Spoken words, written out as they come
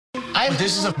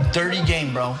This is a dirty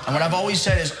game, bro. And what I've always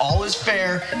said is all is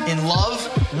fair in love,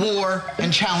 war,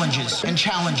 and challenges, and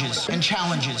challenges, and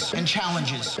challenges, and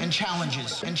challenges, and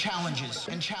challenges, and challenges,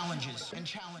 and challenges, and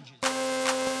challenges.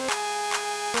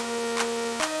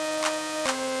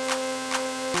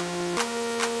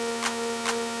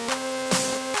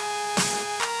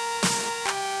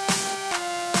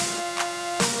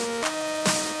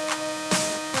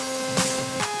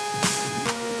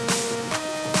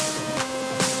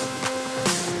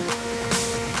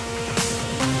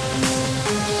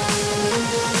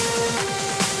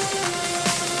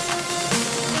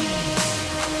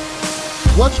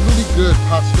 What's really good,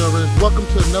 Podsterers? Welcome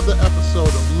to another episode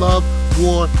of Love,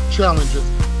 War, Challenges.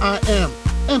 I am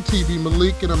MTV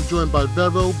Malik, and I'm joined by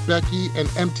Vero, Becky, and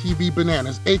MTV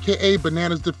Bananas, a.k.a.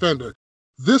 Bananas Defender.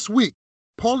 This week,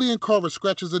 Paulie and Cara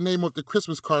scratches the name off the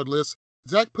Christmas card list,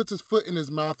 Zach puts his foot in his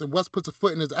mouth, and Wes puts a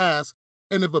foot in his ass,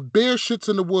 and if a bear shits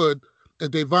in the wood, is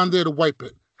Devon there to wipe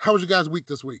it? How was your guys' week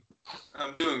this week?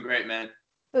 I'm doing great, man.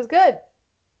 It was good.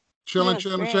 Chilling.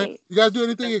 You guys do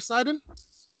anything exciting?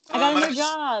 I got a new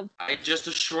job. I just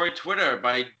destroyed Twitter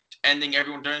by ending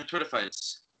everyone during Twitter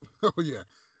fights. Oh, yeah.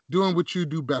 Doing what you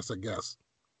do best, I guess.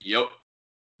 Yep.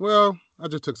 Well, I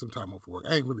just took some time off work.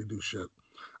 I ain't really do shit.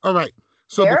 All right.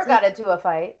 So Sarah got into a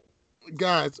fight.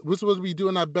 Guys, we're supposed to be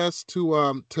doing our best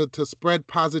to spread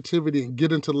positivity and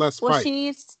get into less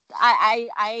fights.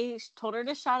 I told her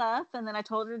to shut up, and then I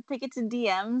told her to take it to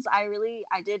DMs. I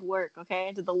did work, okay?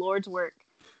 I did the Lord's work.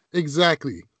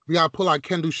 Exactly. We gotta pull out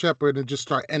Kendall Shepard and just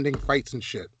start ending fights and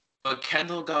shit. But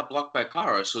Kendall got blocked by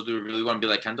Cara, so do we really want to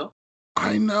be like Kendall?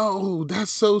 I know.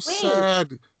 That's so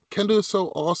sad. Kendall is so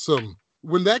awesome.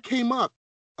 When that came up,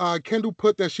 Kendall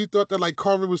put that she thought that like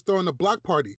Cara was throwing a block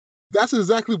party. That's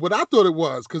exactly what I thought it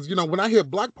was. Because, you know, when I hear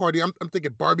block party, I'm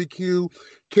thinking barbecue,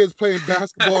 kids playing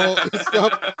basketball and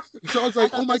stuff. So I was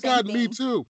like, oh my God, me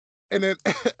too. And then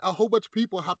a whole bunch of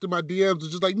people hopped in my DMs and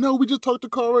just like, no, we just talked to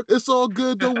Cara. It's all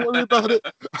good. Don't worry about it.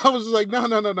 I was just like, no.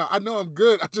 I know I'm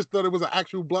good. I just thought it was an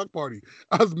actual block party.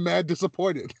 I was mad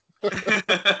disappointed.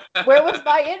 Where was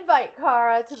my invite,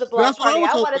 Cara, to the block party?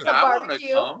 I wanted some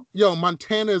barbecue. Yo,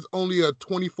 Montana is only a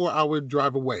 24-hour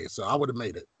drive away, so I would have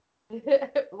made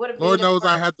it. Lord knows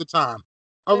I had the time.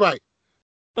 All right.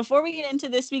 Before we get into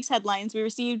this week's headlines, we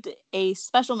received a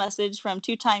special message from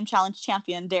two-time challenge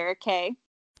champion Derek K.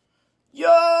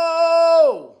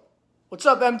 Yo! What's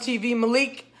up, MTV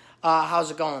Malik? How's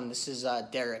it going? This is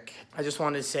Derek. I just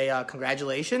wanted to say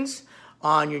congratulations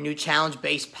on your new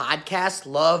challenge-based podcast,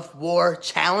 Love, War,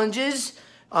 Challenges.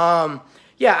 I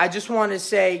just want to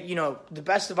say, you know, the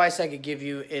best advice I could give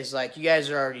you is, like, you guys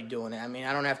are already doing it. I mean,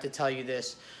 I don't have to tell you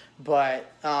this, but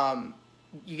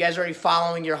you guys are already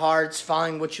following your hearts,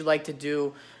 following what you like to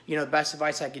do. You know, the best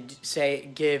advice I could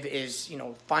give is, you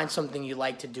know, find something you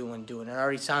like to do and do it. It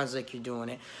already sounds like you're doing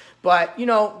it. But, you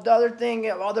know, the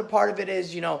other part of it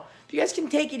is, you know, if you guys can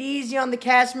take it easy on the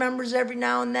cast members every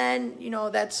now and then, you know,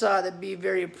 that'd be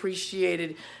very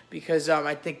appreciated because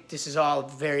I think this is all a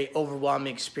very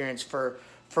overwhelming experience for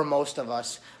most of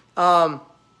us. I'm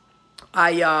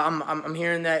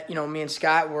hearing that, you know, me and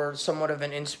Scott were somewhat of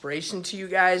an inspiration to you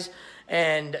guys,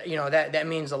 and, you know, that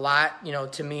means a lot, you know,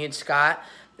 to me and Scott.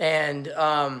 And,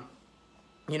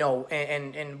 you know,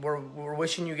 and we're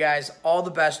wishing you guys all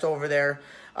the best over there.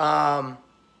 I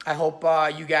hope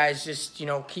you guys just, you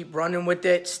know, keep running with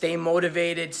it, stay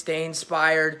motivated, stay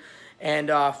inspired, and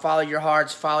follow your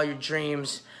hearts, follow your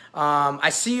dreams. I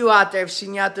see you out there. I've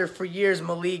seen you out there for years,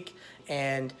 Malik,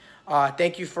 and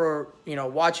thank you for, you know,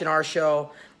 watching our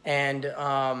show and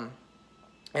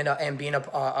being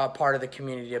a part of the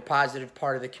community, a positive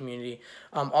part of the community.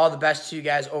 All the best to you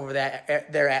guys over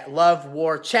there at Love,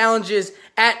 War, Challenges,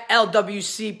 at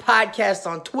LWC Podcast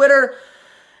on Twitter.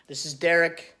 This is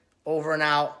Derek, over and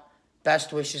out.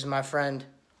 Best wishes, my friend.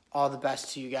 All the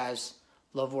best to you guys.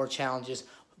 Love, War, Challenges.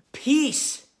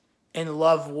 Peace and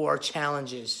Love, War,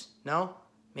 Challenges. No?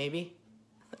 Maybe?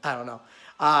 I don't know.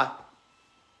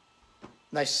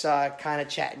 Nice kind of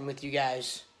chatting with you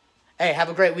guys. Hey, have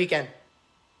a great weekend.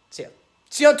 See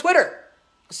you on Twitter.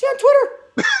 See you on Twitter.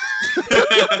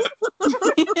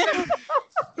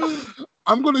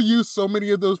 I'm going to use so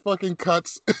many of those fucking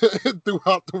cuts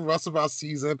throughout the rest of our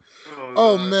season.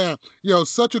 Oh man. Yo,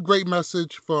 such a great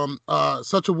message from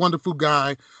such a wonderful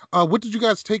guy. What did you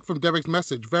guys take from Derek's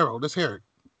message? Vero, let's hear it.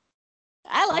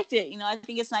 I liked it. You know, I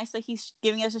think it's nice that he's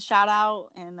giving us a shout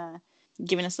out and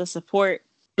giving us the support.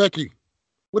 Becky,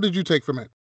 what did you take from it?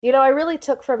 You know, I really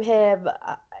took from him,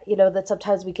 you know, that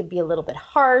sometimes we can be a little bit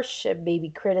harsh and maybe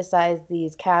criticize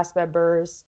these cast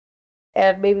members.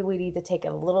 And maybe we need to take it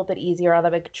a little bit easier on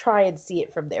them and try and see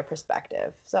it from their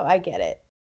perspective. So I get it.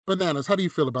 Bananas, how do you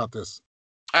feel about this?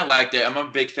 I liked it. I'm a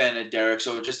big fan of Derek,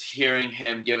 so just hearing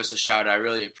him give us a shout, I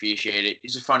really appreciate it.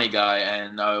 He's a funny guy,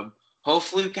 and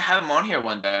hopefully we can have him on here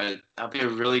one day. That'll be a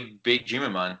really big dream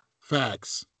of mine.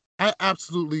 Facts. I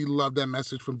absolutely love that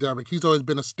message from Derek. He's always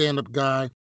been a stand-up guy.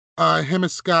 Him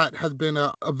and Scott has been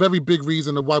a very big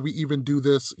reason of why we even do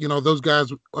this. You know, those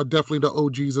guys are definitely the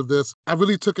OGs of this. I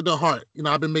really took it to heart. You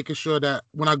know, I've been making sure that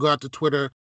when I go out to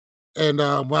Twitter and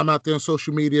when I'm out there on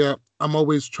social media, I'm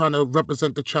always trying to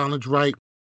represent the challenge right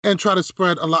and try to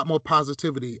spread a lot more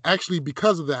positivity. Actually,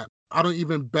 because of that, I don't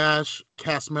even bash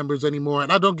cast members anymore,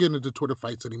 and I don't get into Twitter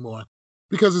fights anymore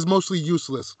because it's mostly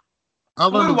useless. Why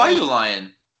are you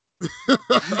lying?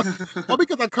 Well,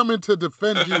 because I come in to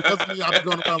defend you, doesn't mean I'm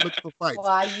going around looking for fights.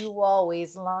 Why you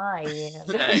always lying?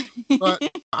 But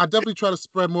I definitely try to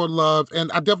spread more love,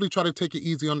 and I definitely try to take it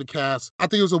easy on the cast. I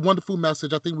think it was a wonderful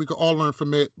message. I think we could all learn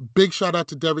from it. Big shout out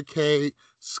to Derek K,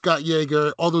 Scott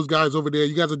Yeager, all those guys over there.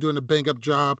 You guys are doing a bang-up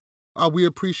job. We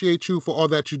appreciate you for all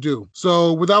that you do.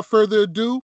 So without further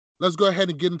ado, let's go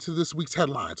ahead and get into this week's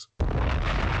headlines.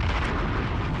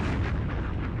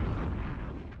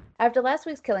 After last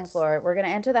week's killing floor, we're going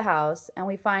to enter the house and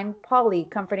we find Paulie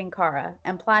comforting Kara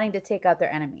and planning to take out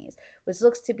their enemies, which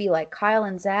looks to be like Kyle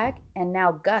and Zach, and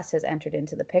now Gus has entered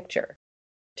into the picture.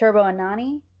 Turbo and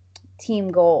Nany, team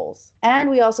goals.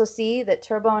 And we also see that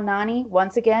Turbo and Nany,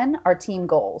 once again, are team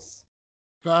goals.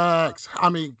 Facts. I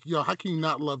mean, how can you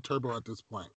not love Turbo at this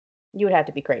point? You would have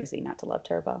to be crazy not to love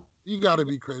Turbo. You got to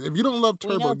be crazy. If you don't love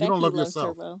Turbo, you don't love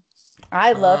yourself. Turbo.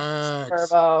 I love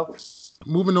Turbo.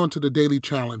 Moving on to the daily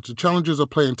challenge. The challengers are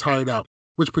playing Tired Out,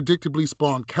 which predictably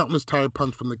spawned countless tire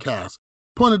puns from the cast.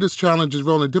 Point of this challenge is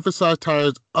rolling different size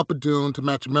tires up a dune to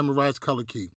match a memorized color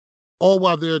key, all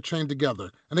while they're chained together.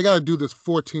 And they got to do this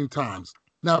 14 times.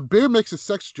 Now, Bear makes a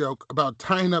sex joke about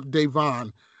tying up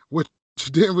Davon, which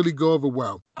didn't really go over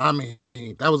well. I mean,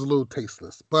 that was a little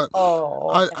tasteless. But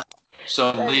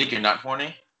So, Malik, you're not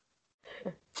horny?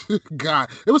 God,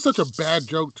 it was such a bad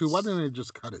joke, too. Why didn't they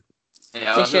just cut it?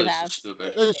 Yeah, They that should was have.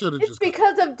 stupid. They should have It's just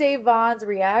because of Davon's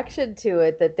reaction to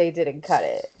it that they didn't cut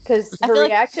it. Because I her feel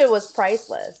like- reaction was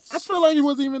priceless. I feel like it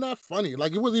wasn't even that funny.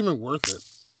 Like, it wasn't even worth it.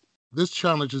 This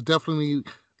challenge is definitely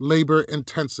labor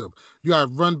intensive. You got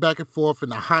to run back and forth in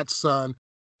the hot sun.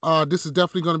 This is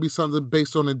definitely going to be something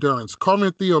based on endurance. Carmen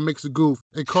and Theo makes a goof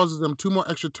and causes them 2 more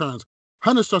extra turns.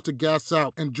 Hunter starts to gas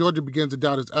out, and Georgia begins to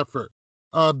doubt his effort.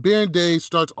 Bear and Dave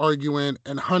starts arguing,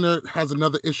 and Hunter has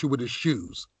another issue with his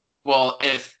shoes. Well,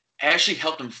 if Ashley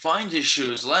helped him find his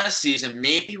shoes last season,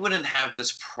 maybe he wouldn't have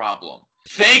this problem.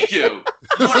 Thank you. You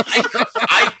know what?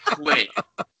 I quit.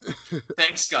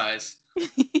 Thanks, guys.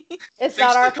 It's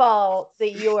not our fault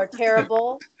that you are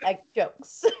terrible at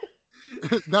jokes.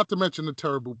 Not to mention a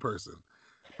terrible person.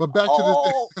 But back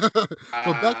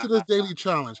to this daily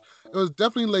challenge. It was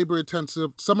definitely labor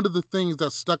intensive. Some of the things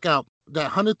that stuck out, that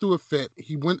Hunter threw a fit.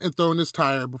 He went and threw in his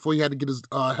tire before he had to get his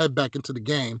head back into the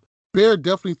game. Bear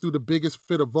definitely threw the biggest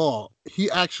fit of all.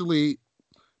 He actually,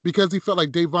 because he felt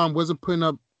like Davon wasn't putting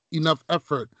up enough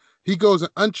effort, he goes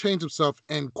and unchains himself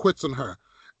and quits on her.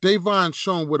 Davon,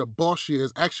 showing what a boss she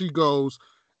is, actually goes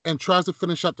and tries to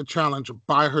finish up the challenge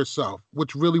by herself,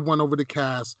 which really won over the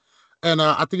cast. And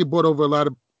I think it brought over a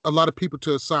lot of people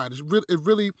to her side. It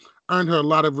really earned her a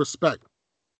lot of respect.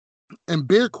 And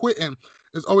Bear quitting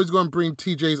is always going to bring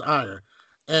TJ's ire.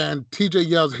 And TJ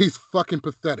yells, he's fucking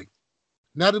pathetic.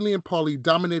 Natalie and Paulie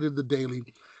dominated the daily.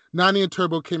 Nany and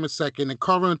Turbo came in second, and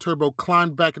Carver and Turbo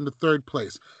climbed back into 3rd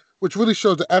place, which really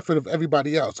shows the effort of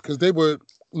everybody else because they were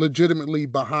legitimately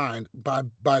behind by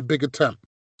a big attempt.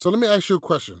 So let me ask you a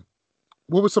question.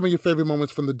 What were some of your favorite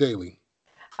moments from the daily?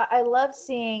 I love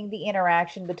seeing the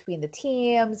interaction between the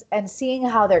teams and seeing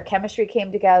how their chemistry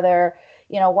came together,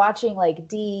 watching like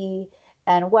Dee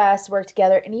and Wes work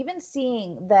together, and even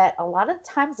seeing that a lot of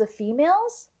times the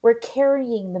females were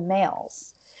carrying the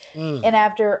males. And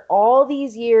after all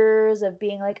these years of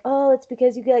being like, oh, it's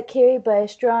because you got carried by a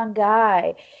strong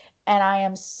guy. And I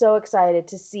am so excited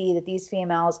to see that these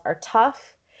females are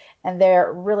tough and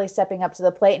they're really stepping up to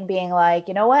the plate and being like,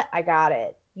 you know what? I got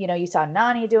it. You saw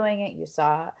Nany doing it. You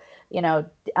saw,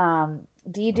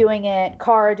 Dee doing it,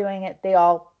 Kara doing it. They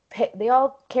all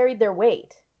carried their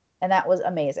weight. And that was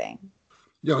amazing.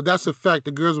 Yo, that's a fact.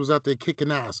 The girls was out there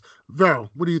kicking ass. Vero,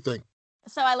 what do you think?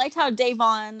 So I liked how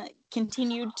Davon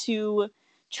continued to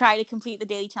try to complete the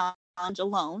daily challenge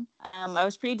alone. I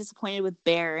was pretty disappointed with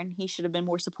Bear, and he should have been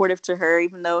more supportive to her,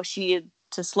 even though she had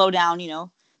to slow down.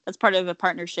 That's part of a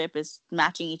partnership, is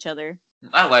matching each other.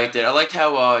 I liked it. I liked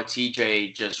how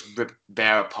TJ just ripped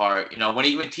Bear apart. When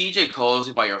TJ calls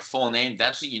you by your full name,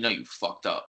 that's when you know you fucked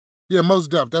up. Yeah, most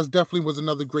definitely. That definitely was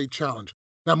another great challenge.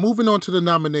 Now, moving on to the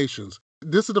nominations.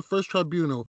 This is the first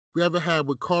tribunal we ever had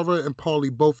with Cara and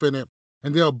Paulie both in it,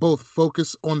 and they are both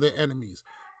focused on their enemies.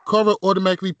 Cara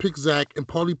automatically picks Zach, and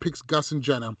Paulie picks Gus and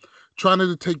Jenna, trying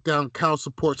to take down Kyle's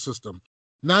support system.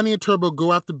 Nany and Turbo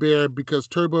go after Bear because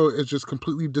Turbo is just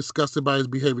completely disgusted by his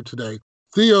behavior today.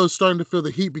 Theo is starting to feel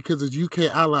the heat because his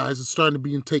UK allies are starting to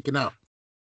be taken out.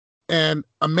 And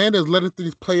Amanda is letting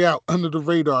things play out under the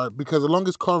radar because as long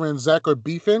as Cara and Zach are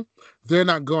beefing, they're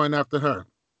not going after her,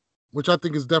 which I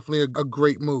think is definitely a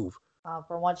great move.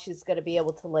 For once, she's going to be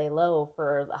able to lay low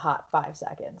for the hot 5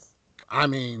 seconds. I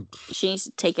mean, she needs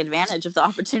to take advantage of the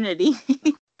opportunity.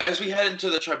 As we head into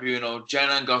the tribunal,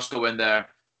 Jenna and Gus go in there.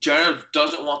 Jenna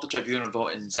doesn't want the tribunal to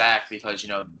vote in Zach because,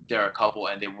 they're a couple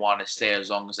and they want to stay as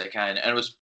long as they can. And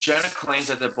Jenna claims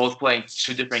that they're both playing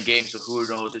 2 different games, so who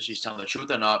knows if she's telling the truth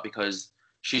or not, because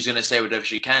she's going to say whatever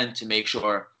she can to make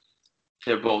sure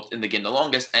they're both in the game the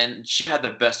longest, and she had the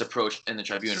best approach in the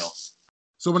tribunal.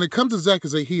 So when it comes to Zach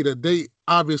and Zahida, they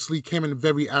obviously came in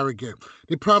very arrogant.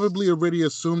 They probably already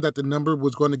assumed that the number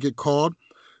was going to get called.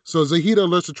 So Zahida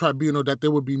alerts the tribunal that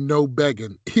there would be no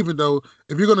begging, even though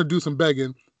if you're going to do some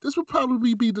begging, this would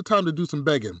probably be the time to do some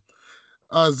begging.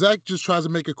 Zach just tries to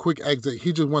make a quick exit.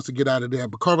 He just wants to get out of there,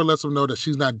 but Cara lets him know that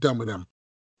she's not done with him.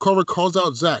 Cara calls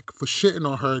out Zach for shitting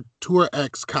on her to her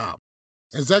ex, Kyle.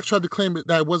 And Zach tried to claim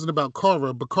that it wasn't about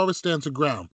Cara, but Cara stands her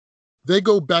ground. They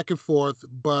go back and forth,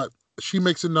 but she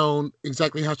makes it known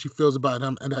exactly how she feels about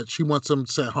him and that she wants him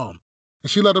sent home. And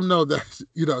she let him know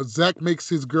that, Zach makes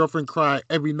his girlfriend cry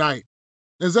every night.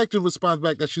 And Zach just responds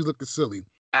back that she's looking silly.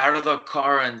 Out of the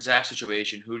Cara and Zach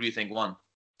situation, who do you think won?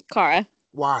 Cara.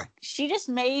 Why? She just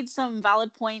made some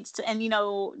valid points and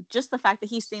just the fact that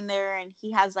he's sitting there and he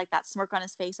has like that smirk on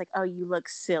his face, like, oh, you look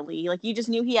silly. Like you just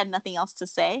knew he had nothing else to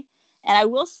say. And I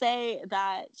will say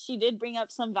that she did bring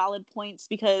up some valid points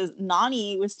because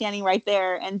Nany was standing right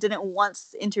there and didn't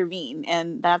once intervene.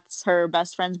 And that's her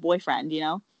best friend's boyfriend,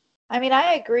 I mean,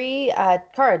 I agree.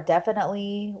 Cara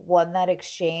definitely won that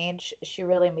exchange. She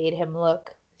made him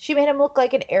look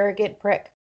like an arrogant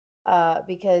prick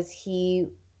because he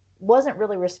wasn't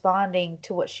really responding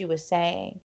to what she was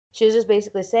saying. She was just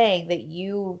basically saying that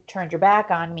you turned your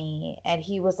back on me. And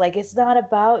he was like, it's not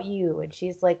about you. And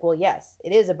she's like, well, yes,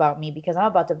 it is about me because I'm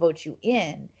about to vote you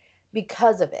in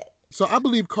because of it. So I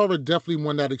believe Cara definitely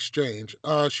won that exchange.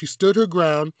 She stood her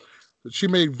ground. She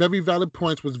made very valid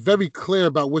points, was very clear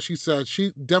about what she said.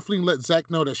 She definitely let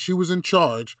Zach know that she was in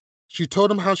charge. She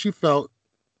told him how she felt.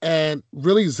 And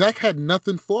really, Zach had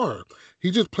nothing for her.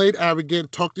 He just played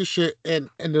arrogant, talked his shit, and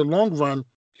in the long run,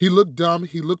 he looked dumb,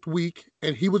 he looked weak,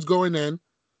 and he was going in.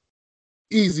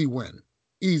 Easy win.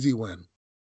 Easy win.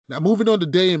 Now, moving on to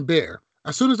Day and Bear.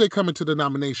 As soon as they come into the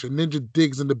nomination, Ninja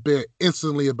digs into Bear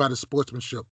instantly about his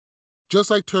sportsmanship.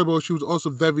 Just like Turbo, she was also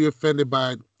very offended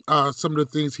by some of the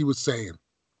things he was saying.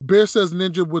 Bear says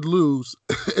Ninja would lose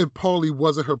if Paulie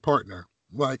wasn't her partner.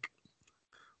 Like,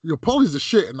 Paulie's the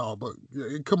shit and all, but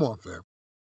come on, fam.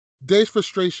 Day's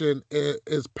frustration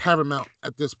is paramount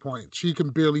at this point. She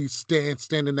can barely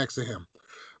standing next to him,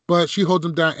 but she holds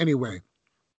him down anyway.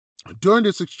 During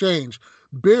this exchange,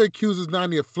 Bear accuses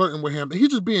Nany of flirting with him, and he's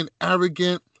just being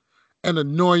arrogant and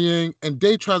annoying, and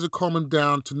Day tries to calm him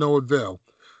down to no avail.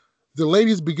 The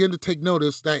ladies begin to take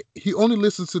notice that he only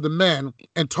listens to the men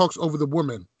and talks over the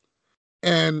women.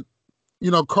 And,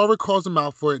 Cara calls him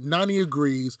out for it. Nany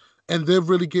agrees, and they're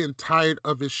really getting tired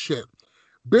of his shit.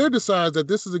 Bear decides that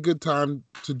this is a good time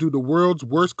to do the world's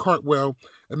worst cartwheel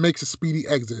and makes a speedy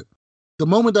exit. The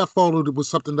moment that followed was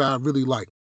something that I really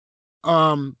liked.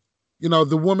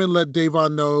 The woman let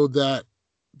Davon know that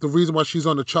the reason why she's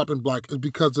on the chopping block is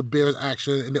because of Bear's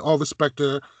action, and they all respect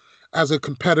her as a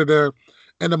competitor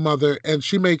and a mother, and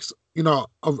she makes,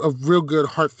 a real good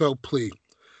heartfelt plea.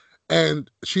 And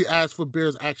she asked for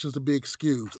Bear's actions to be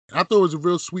excused. I thought it was a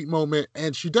real sweet moment,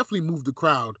 and she definitely moved the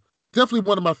crowd. Definitely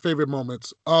one of my favorite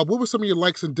moments. What were some of your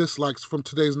likes and dislikes from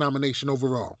today's nomination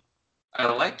overall? I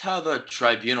liked how the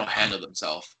tribunal handled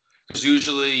themselves. Because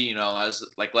usually, as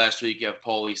like last week, you have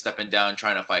Paulie stepping down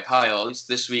trying to fight Kyle. At least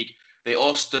this week, they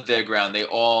all stood their ground. They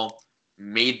all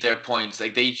made their points.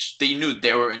 Like they knew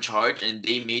they were in charge, and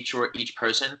they made sure each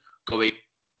person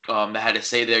that had to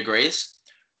say their grace.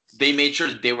 They made sure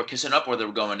that they were kissing up or they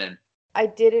were going in. I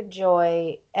did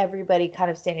enjoy everybody kind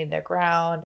of standing their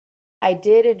ground. I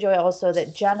did enjoy also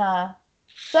that Jenna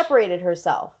separated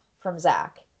herself from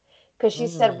Zach because she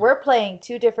said, we're playing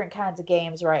 2 different kinds of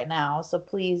games right now. So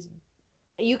please,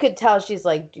 you could tell she's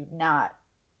like, do not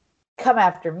come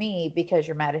after me because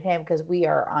you're mad at him because we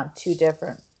are on 2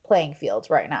 different playing fields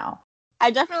right now.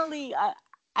 I definitely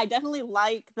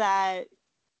like that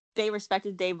they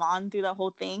respected Davon through the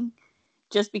whole thing.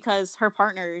 just because her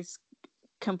partner's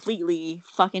completely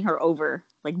fucking her over,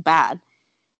 like, bad.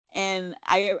 And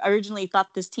I originally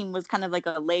thought this team was kind of like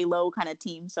a lay low kind of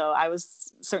team, so I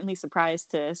was certainly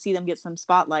surprised to see them get some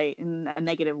spotlight in a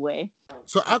negative way.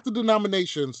 So after the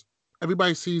nominations,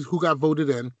 everybody sees who got voted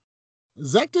in.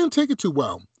 Zach didn't take it too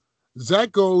well.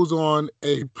 Zach goes on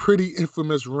a pretty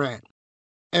infamous rant.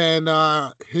 And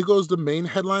here goes the main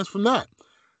headlines from that.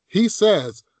 He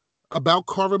says about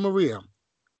Cara Maria,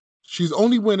 she's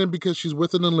only winning because she's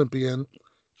with an Olympian,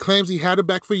 claims he had her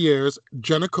back for years,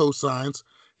 Jenna co-signs.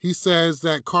 He says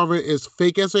that Cara is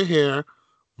fake as her hair,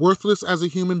 worthless as a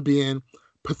human being,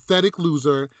 pathetic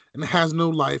loser, and has no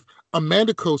life.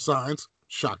 Amanda co-signs,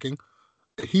 shocking.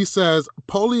 He says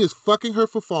Paulie is fucking her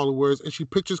for followers, and she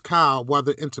pictures Kyle while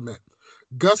they're intimate.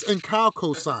 Gus and Kyle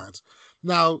co-signs.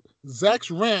 Now,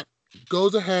 Zach's rant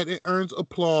goes ahead and earns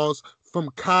applause from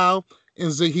Kyle and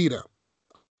Zahida.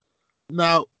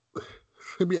 Now,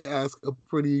 let me ask a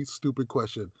pretty stupid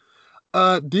question.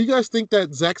 Do you guys think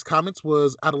that Zach's comments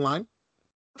was out of line?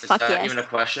 Is Fuck that yes. even a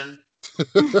question?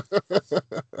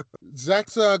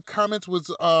 Zach's comments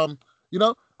was,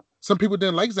 some people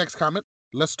didn't like Zach's comment.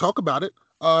 Let's talk about it.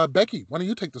 Becky, why don't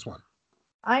you take this one?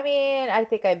 I mean, I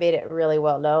think I made it really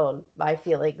well known, my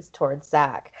feelings towards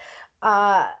Zach.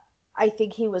 I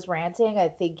think he was ranting. I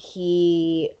think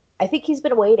he's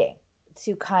been waiting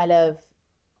to kind of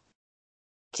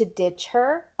to ditch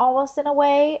her almost in a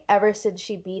way ever since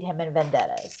she beat him in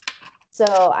Vendettas.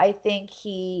 So I think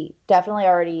he definitely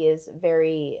already is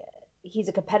he's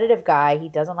a competitive guy. He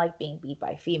doesn't like being beat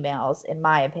by females, in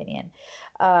my opinion.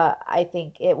 I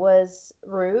think it was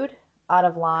rude, out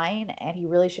of line, and he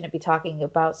really shouldn't be talking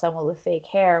about someone with fake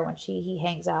hair when he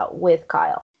hangs out with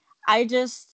Kyle. I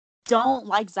just don't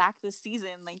like Zach this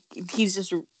season. Like, he's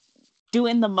just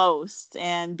doing the most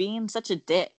and being such a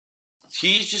dick.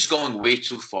 He's just going way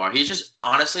too far. He's just,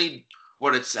 honestly,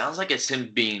 what it sounds like is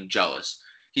him being jealous.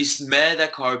 He's mad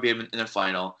that Cara beat him in the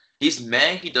final. He's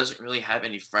mad he doesn't really have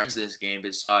any friends in this game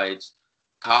besides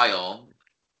Kyle.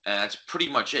 And that's pretty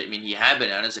much it. I mean, he had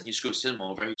bananas and he screws him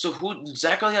over. So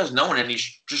Zach really has no one, and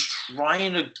he's just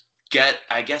trying to get,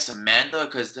 I guess, Amanda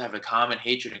because they have a common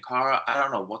hatred in Cara. I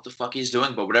don't know what the fuck he's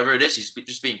doing, but whatever it is, he's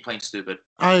just being plain stupid.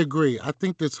 I agree. I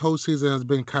think this whole season has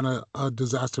been kind of a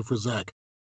disaster for Zach.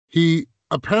 He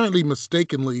apparently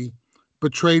mistakenly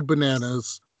betrayed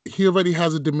Bananas. He already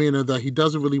has a demeanor that he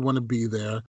doesn't really want to be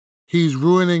there. He's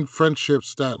ruining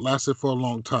friendships that lasted for a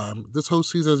long time. This whole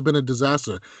season has been a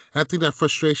disaster. And I think that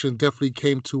frustration definitely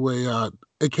came to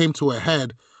a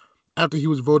head after he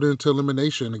was voted into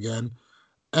elimination again.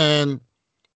 And,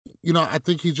 I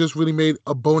think he just really made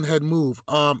a bonehead move.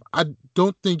 I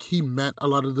don't think he meant a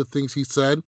lot of the things he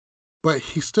said, but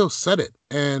he still said it.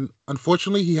 And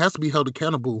unfortunately, he has to be held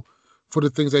accountable for the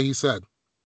things that he said.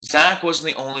 Zach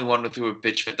wasn't the only one who threw a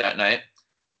bitch fit that night.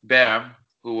 Bear,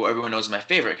 who everyone knows is my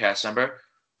favorite cast member,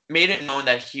 made it known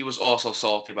that he was also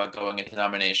salty about going into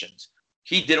nominations.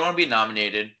 He didn't want to be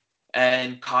nominated,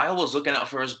 and Kyle was looking out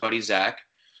for his buddy Zach.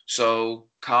 So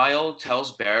Kyle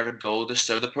tells Bear to go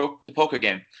disturb the poker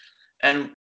game.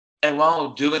 And while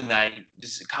doing that,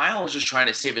 Kyle was just trying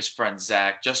to save his friend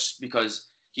Zach just because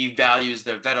he values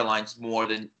the Vet Alliance more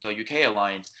than the UK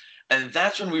Alliance. And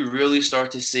that's when we really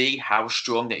start to see how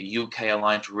strong the UK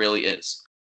Alliance really is.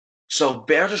 So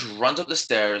Bear just runs up the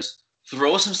stairs,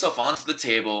 throws himself onto the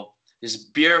table, his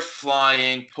beer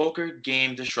flying, poker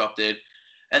game disrupted,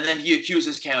 and then he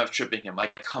accuses Cam of tripping him.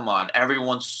 Like, come on,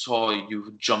 everyone saw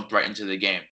you jumped right into the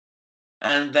game.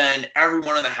 And then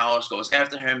everyone in the house goes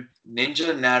after him.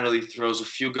 Ninja Natalie throws a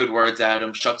few good words at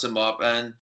him, shuts him up,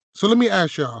 and... So let me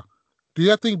ask y'all, do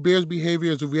y'all think Bear's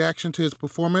behavior is a reaction to his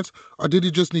performance, or did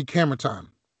he just need camera time?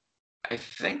 I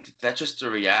think that's just a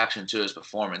reaction to his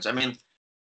performance. I mean,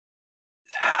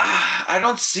 I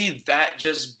don't see that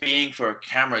just being for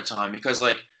camera time because,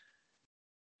 like,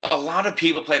 a lot of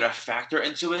people played a factor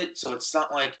into it, so it's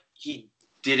not like he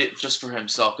did it just for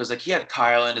himself. Because, like, he had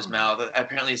Kyle in his mouth.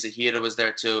 Apparently, Zahida was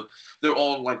there, too. They're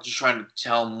all, like, just trying to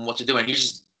tell him what to do, and he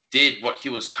just did what he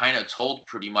was kind of told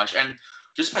pretty much. And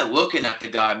just by looking at the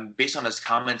guy, based on his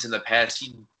comments in the past,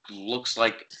 he looks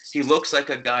like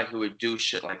a guy who would do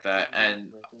shit like that,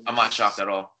 and I'm not shocked at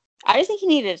all. I just think he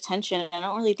needed attention. I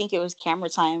don't really think it was camera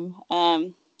time.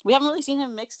 We haven't really seen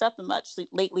him mixed up much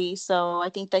lately, so I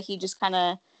think that he just kind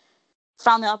of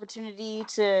found the opportunity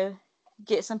to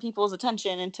get some people's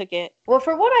attention and took it. Well,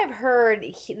 from what I've heard,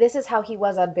 this is how he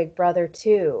was on Big Brother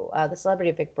too, the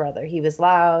celebrity Big Brother. He was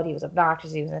loud, he was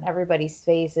obnoxious, he was in everybody's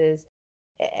faces,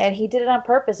 and he did it on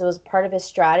purpose. It was part of his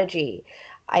strategy.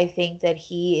 I think that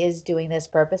he is doing this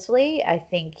purposefully. I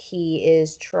think he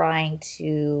is trying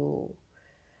to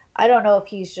I don't know if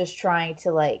he's just trying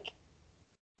to like.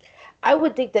 I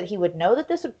would think that he would know that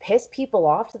this would piss people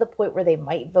off to the point where they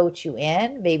might vote you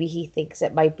in. Maybe he thinks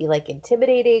it might be like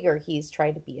intimidating, or he's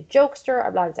trying to be a jokester.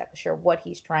 I'm not exactly sure what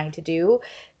he's trying to do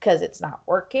because it's not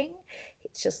working.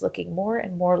 It's just looking more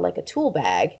and more like a tool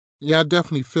bag. Yeah, I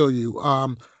definitely feel you.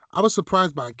 I was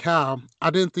surprised by Cal.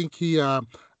 I didn't think he had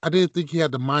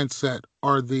the mindset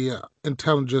or the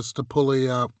intelligence to pull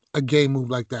a game move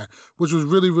like that, which was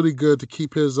really, really good to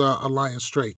keep his alliance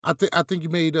straight. I think you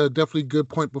made a definitely good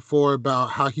point before about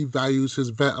how he values his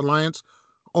vet alliance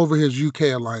over his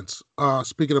UK alliance.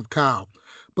 Speaking of Kyle,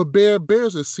 but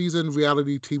Bear's a seasoned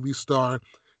reality TV star.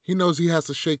 He knows he has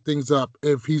to shake things up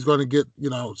if he's going to get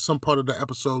some part of the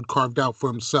episode carved out for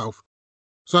himself.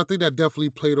 So I think that definitely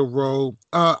played a role.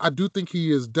 I do think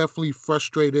he is definitely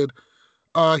frustrated.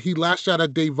 He lashed out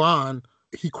at Devon.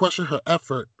 He questioned her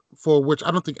effort, for which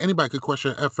I don't think anybody could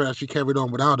question her effort as she carried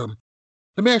on without him.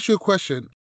 Let me ask you a question.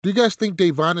 Do you guys think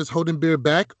Devon is holding Bear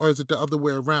back, or is it the other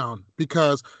way around?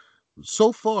 Because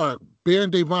so far, Bear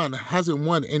and Devon hasn't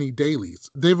won any dailies.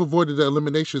 They've avoided the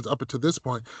eliminations up until this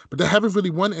point, but they haven't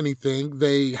really won anything.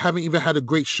 They haven't even had a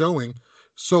great showing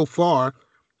so far.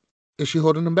 Is she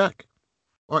holding them back?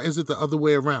 Or is it the other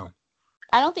way around?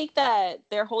 I don't think that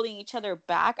they're holding each other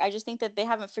back. I just think that they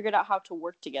haven't figured out how to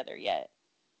work together yet.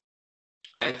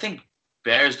 I think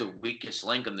Bear's the weakest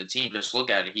link on the team. Just look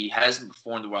at it. He hasn't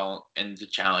performed well in the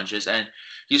challenges, and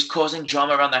he's causing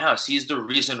drama around the house. He's the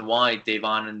reason why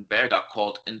Devon and Bear got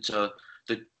called into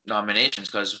the nominations,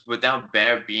 because without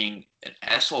Bear being an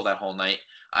asshole that whole night,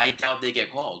 I doubt they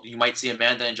get called. You might see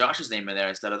Amanda and Josh's name in there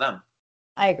instead of them.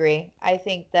 I agree. I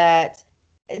think that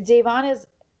Devon is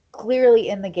clearly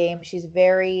in the game. She's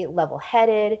very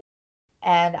level-headed,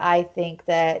 and I think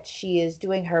that she is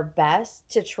doing her best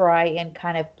to try and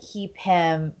kind of keep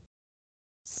him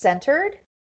centered,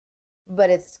 but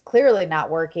it's clearly not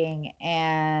working,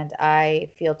 and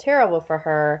I feel terrible for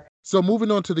her. So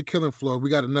moving on to the killing floor, we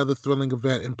got another thrilling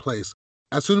event in place.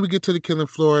 As soon as we get to the killing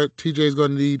floor, TJ is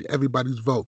going to need everybody's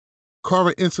vote.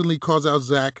 Cara instantly calls out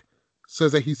Zach,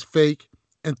 says that he's fake,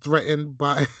 and threatened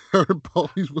by her and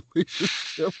Paulie's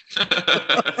relationship.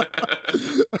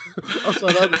 I'm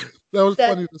sorry, that was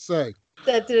funny to say.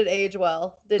 That didn't age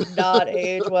well. Did not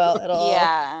age well at all.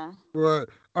 Yeah. Right.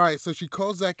 All right, so she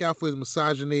calls Zach out for his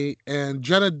misogyny, and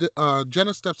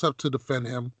Jenna steps up to defend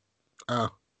him.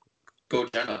 Go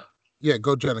Jenna. Yeah,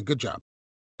 go Jenna. Good job.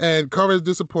 And Cara is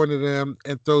disappointed in him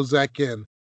and throws Zach in.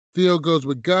 Theo goes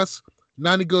with Gus.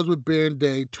 Nany goes with Bear and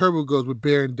Day. Turbo goes with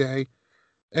Bear and Day.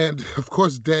 And, of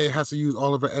course, Day has to use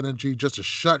all of her energy just to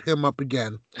shut him up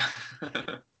again.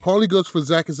 Paulie goes for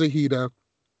Zach and Zahida.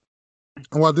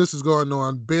 And while this is going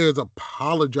on, Bear is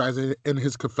apologizing in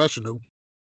his confessional.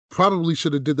 Probably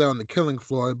should have did that on the killing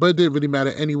floor, but it didn't really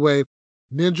matter anyway.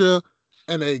 Ninja,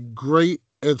 and a great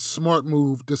and smart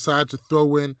move, decide to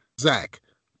throw in Zach.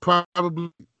 Probably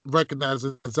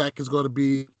recognizing that Zach is going to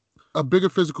be a bigger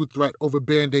physical threat over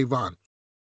Bear and Devon.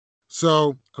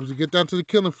 So, as we get down to the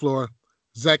killing floor,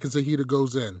 Zach and Zahida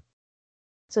goes in.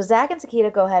 So Zach and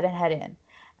Zahida go ahead and head in.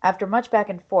 After much back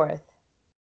and forth,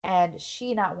 and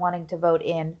she not wanting to vote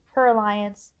in her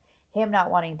alliance, him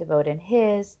not wanting to vote in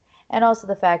his, and also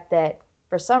the fact that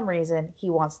for some reason he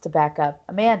wants to back up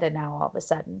Amanda now all of a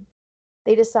sudden,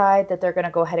 they decide that they're going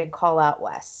to go ahead and call out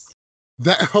Wes.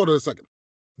 Hold on a second.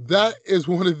 That is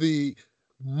one of the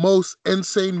most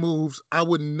insane moves. I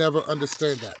would never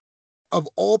understand that. Of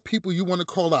all people you want to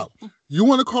call out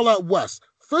Wes.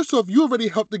 First off, you already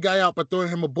helped the guy out by throwing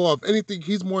him a ball. If anything,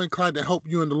 he's more inclined to help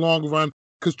you in the long run,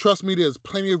 because trust me, there's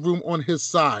plenty of room on his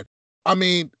side. I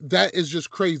mean, that is just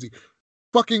crazy.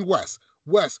 Fucking Wes.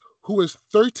 Wes, who is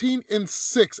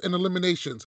 13-6 in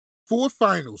eliminations, 4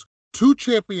 finals, 2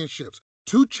 championships,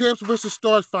 2 champs versus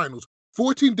stars finals,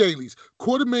 14 dailies,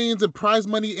 $250,000 in prize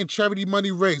money and charity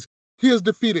money raised. He has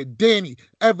defeated Danny,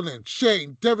 Evelyn,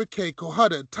 Shane, Derek K,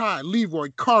 Kohutta, Ty, Leroy,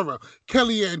 Cara,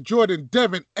 Kellyanne, Jordan,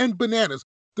 Devin, and Bananas.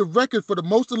 The record for the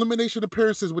most elimination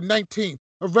appearances with 19,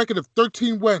 a record of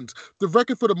 13 wins. The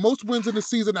record for the most wins in the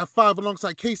season at 5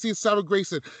 alongside Casey and Sarah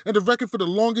Grayson, and the record for the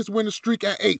longest winning streak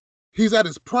at 8. He's at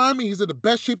his prime, and he's in the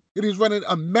best shape, and he's running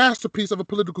a masterpiece of a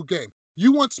political game.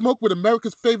 You want smoke with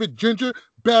America's favorite ginger?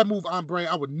 Bad move, hombre.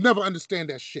 I would never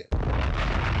understand that shit.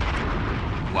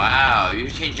 Wow, you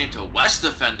changed into Wes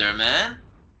Defender, man.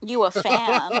 You a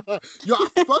fan. Yo, I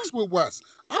fucks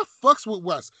with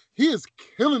Wes. He is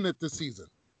killing it this season.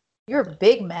 You're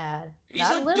big mad. He's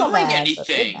not not little doing mad,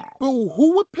 anything. But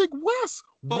who would pick Wes?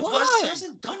 But Why? Wes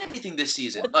hasn't done anything this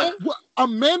season.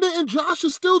 Amanda and Josh are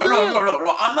still there.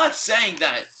 No, I'm not saying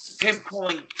that. him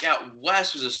calling out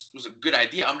Wes was a good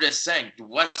idea. I'm just saying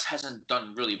Wes hasn't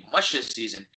done really much this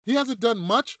season. He hasn't done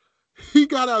much. He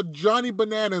got out Johnny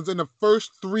Bananas in the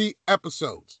first 3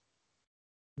 episodes.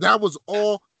 That was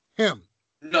all him.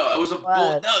 No, it was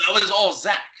that was all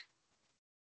Zach.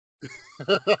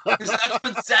 Because that's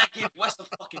when Zach gave Wes the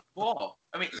fucking ball.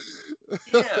 I mean,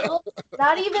 yeah. Well,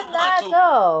 not even that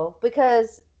though,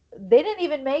 because they didn't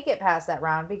even make it past that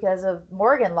round because of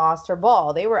Morgan lost her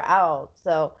ball. They were out.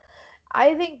 So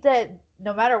I think that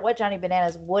no matter what, Johnny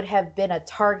Bananas would have been a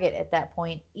target at that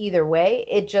point either way.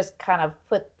 It just kind of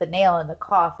put the nail in the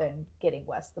coffin getting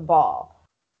Wes the ball.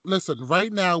 Listen,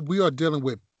 right now we are dealing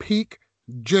with peak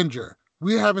Ginger.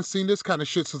 We haven't seen this kind of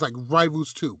shit since like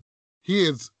Rivals 2. He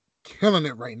is killing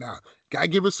it right now. Gotta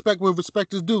give respect where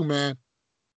respect is due, man.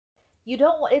 You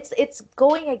don't. It's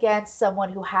going against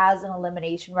someone who has an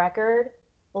elimination record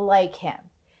like him.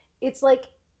 It's like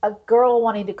a girl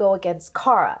wanting to go against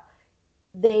Cara.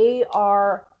 They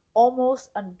are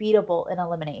almost unbeatable in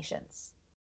eliminations.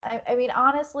 I mean,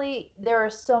 honestly, there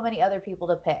are so many other people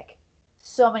to pick.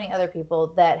 So many other people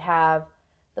that have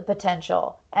the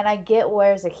potential. And I get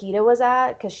where Zahida was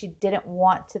at because she didn't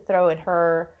want to throw in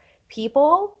her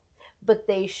people, but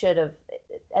they should have.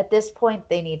 At this point,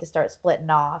 they need to start splitting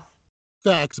off.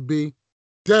 Facts, B.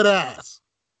 Dead ass.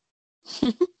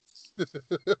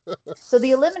 So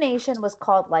the elimination was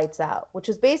called Lights Out, which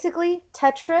is basically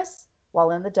Tetris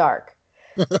while in the dark.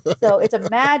 So it's a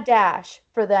mad dash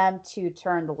for them to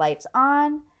turn the lights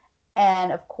on.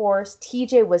 And of course,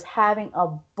 TJ was having a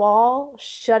ball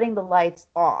shutting the lights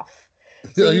off.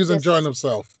 So Yeah, he was enjoying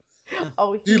himself.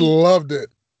 Oh, he loved it.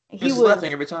 He was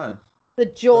laughing every time. The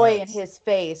joy in his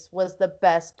face was the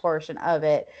best portion of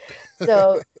it.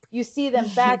 So you see them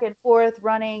back and forth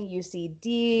running. You see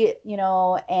Dee,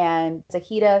 and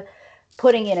Zahida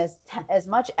putting in as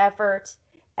much effort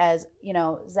as,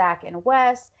 Zach and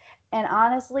Wes. And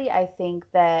honestly, I think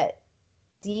that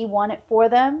Dee won it for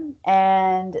them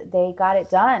and they got it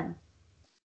done.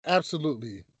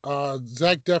 Absolutely.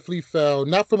 Zach definitely fell,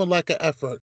 not from a lack of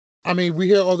effort. I mean, we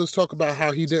hear all this talk about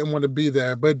how he didn't want to be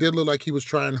there, but it did look like he was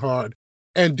trying hard.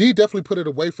 And Dee definitely put it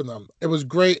away from them. It was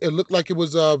great. It looked like it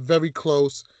was very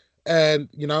close. And,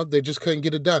 they just couldn't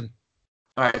get it done.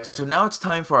 All right, so now it's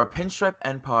time for our Pinstripe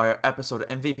Empire episode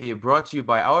MVP brought to you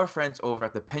by our friends over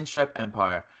at the Pinstripe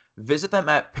Empire. Visit them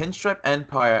at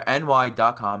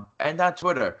pinstripeempireny.com and on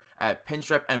Twitter at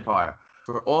Pinstripe Empire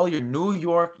for all your New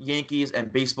York Yankees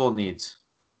and baseball needs.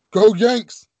 Go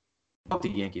Yanks! Fuck the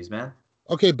Yankees, man.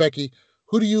 Okay, Becky,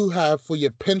 who do you have for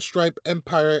your Pinstripe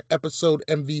Empire episode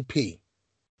MVP?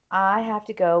 I have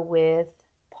to go with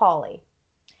Paulie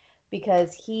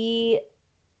because he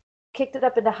kicked it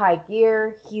up into high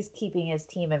gear. He's keeping his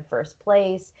team in first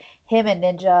place. Him and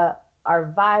Ninja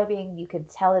are vibing. You can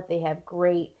tell that they have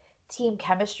great team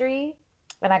chemistry.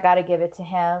 And I got to give it to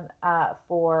him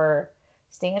for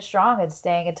staying strong and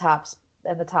staying in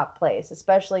the top place,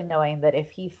 especially knowing that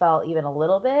if he fell even a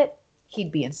little bit,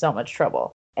 he'd be in so much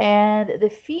trouble. And the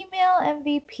female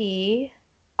MVP,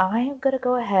 I am going to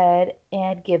go ahead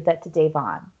and give that to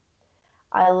Da'Vonne.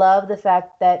 I love the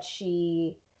fact that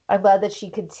I'm glad that she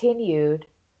continued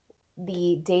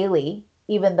the daily,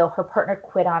 even though her partner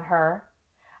quit on her.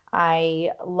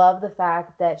 I love the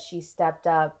fact that she stepped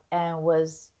up and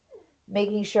was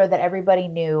making sure that everybody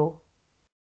knew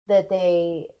that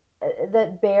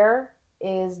that Bear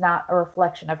is not a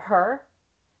reflection of her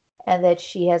and that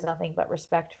she has nothing but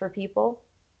respect for people.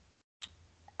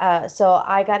 So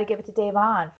I got to give it to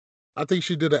Da'Vonne. I think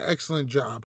she did an excellent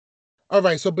job. All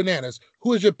right, so Bananas,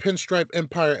 who is your Pinstripe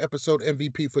Empire episode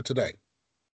MVP for today?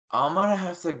 I'm going to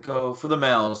have to go, for the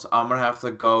males, I'm going to have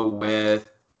to go with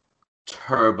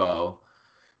Turbo.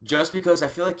 Just because I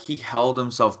feel like he held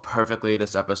himself perfectly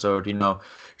this episode,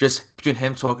 just between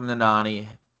him talking to Nany,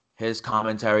 his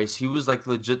commentaries, he was like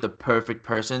legit the perfect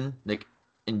person, like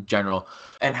in general.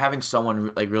 And having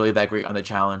someone like really that great on the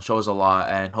challenge shows a lot,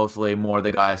 and hopefully more of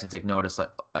the guys can take notice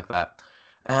like that.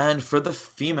 And for the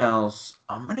females,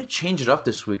 I'm going to change it up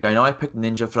this week. I know I picked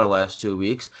Ninja for the last 2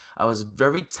 weeks. I was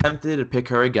very tempted to pick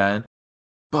her again,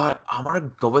 but I'm going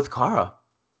to go with Cara.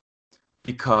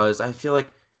 Because I feel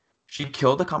like she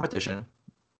killed the competition.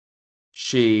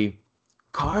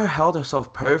 Cara held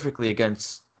herself perfectly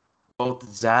against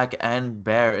both Zach and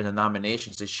Bear in the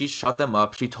nominations. So she shut them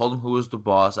up. She told them who was the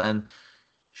boss, and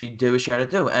she did what she had to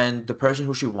do. And the person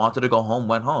who she wanted to go home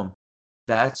went home.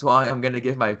 That's why I'm going to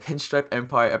give my Pinstripe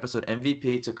Empire episode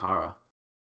MVP to Cara.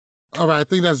 All right, I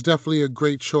think that's definitely a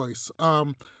great choice.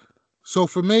 So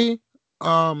for me,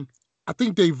 I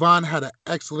think Da'Vonne had an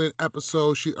excellent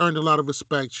episode. She earned a lot of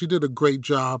respect. She did a great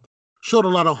job. Showed a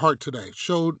lot of heart today.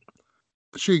 Showed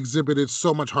She exhibited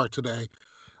so much heart today.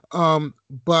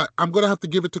 But I'm going to have to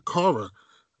give it to Cara.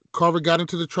 Cara got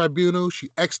into the tribunal. She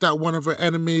X'd out one of her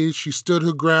enemies. She stood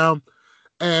her ground.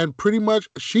 And pretty much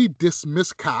she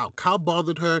dismissed Kyle. Kyle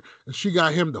bothered her, and she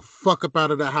got him the fuck up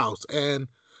out of the house. And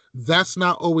that's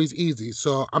not always easy.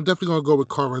 So I'm definitely going to go with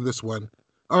Cara in this one.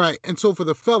 All right. And so for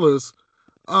the fellas,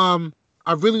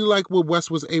 I really like what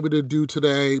Wes was able to do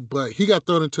today, but he got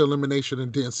thrown into elimination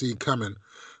and didn't see it coming.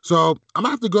 So I'm going to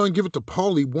have to go and give it to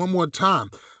Paulie one more time.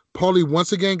 Paulie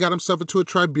once again got himself into a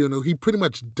tribunal. He pretty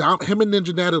much, him and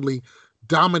Ninja Natalie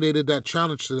dominated that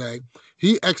challenge today.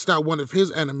 He X'd out one of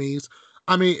his enemies.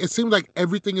 I mean, it seems like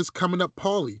everything is coming up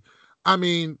Paulie. I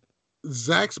mean,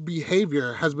 Zach's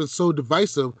behavior has been so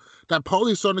divisive that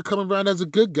Paulie's starting to come around as a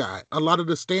good guy. A lot of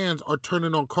the stands are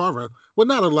turning on Cara. Well,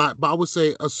 not a lot, but I would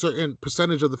say a certain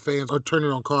percentage of the fans are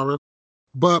turning on Cara.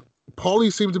 But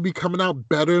Paulie seems to be coming out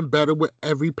better and better with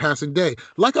every passing day,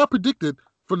 like I predicted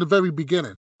from the very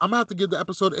beginning. I'm going to have to give the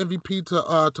episode MVP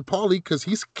to Paulie because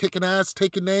he's kicking ass,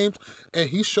 taking names, and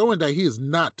he's showing that he is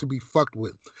not to be fucked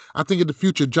with. I think in the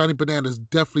future, Johnny Bananas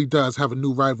definitely does have a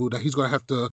new rival that he's going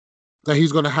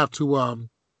to have to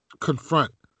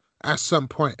confront at some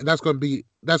point, and that's going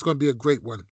to be a great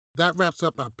one. That wraps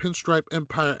up our Pinstripe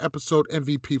Empire episode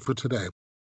MVP for today.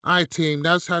 All right, team,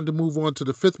 now it's time to move on to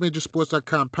the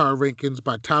FifthMajorSports.com Power Rankings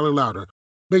by Tyler Louder.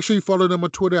 Make sure you follow them on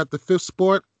Twitter at The Fifth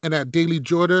Sport and at Daily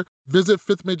Jordan. Visit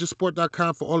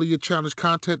FifthMajorSport.com for all of your challenge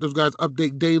content. Those guys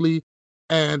update daily,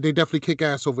 and they definitely kick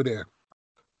ass over there.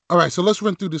 All right, so let's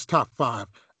run through this top 5.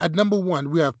 At number 1,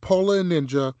 we have Paula and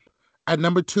Ninja. At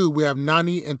number 2, we have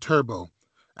Nany and Turbo.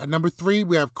 At number 3,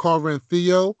 we have Cara and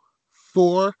Theo.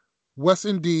 4, Wes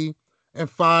and D. And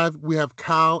 5, we have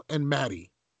Kyle and Maddie.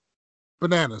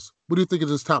 Bananas, what do you think of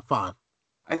this top 5?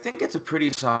 I think it's a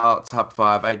pretty solid top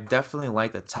 5. I definitely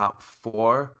like the top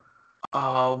 4.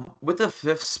 With the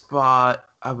 5th spot,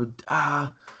 I would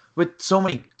with so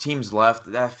many teams left,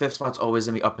 that 5th spot's always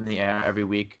gonna be up in the air every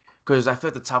week. Because I feel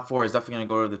like the top 4 is definitely gonna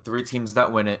go to the 3 teams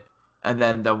that win it, and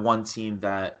then the 1 team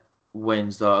that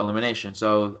wins the elimination.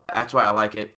 So that's why I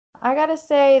like it. I gotta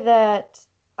say that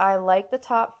I like the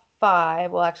top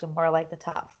 5. Well, actually, more like the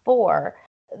top 4.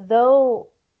 Though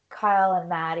Kyle and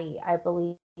Maddie, I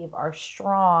believe, are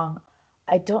strong,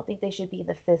 I don't think they should be in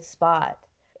the 5th spot.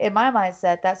 In my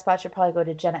mindset, that spot should probably go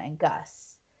to Jenna and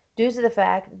Gus, due to the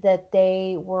fact that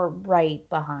they were right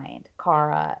behind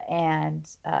Cara and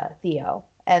Theo.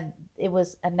 And it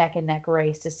was a neck and neck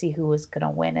race to see who was going to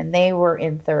win. And they were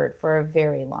in 3rd for a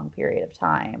very long period of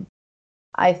time.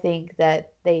 I think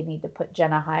that they need to put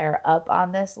Jenna higher up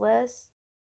on this list.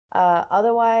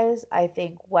 Otherwise, I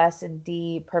think Wes and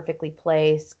D perfectly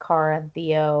placed, Cara and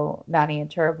Theo, Nany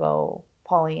and Turbo,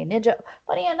 Paulie and Ninja.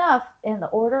 Funny enough, in the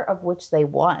order of which they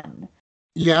won.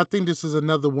 Yeah, I think this is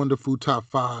another wonderful top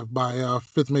 5 by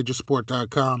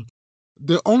FifthMajorSport.com.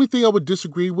 The only thing I would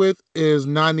disagree with is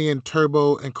Nany and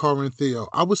Turbo and Cara and Theo.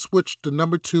 I would switch the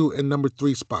number 2 and number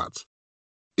 3 spots.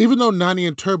 Even though Nany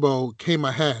and Turbo came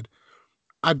ahead,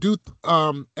 I do,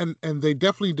 and they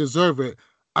definitely deserve it.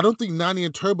 I don't think Nany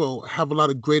and Turbo have a lot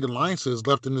of great alliances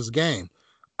left in this game.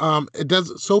 It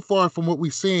does, so far from what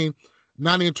we've seen,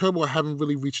 Nany and Turbo haven't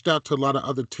really reached out to a lot of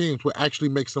other teams, which actually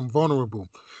makes them vulnerable.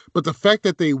 But the fact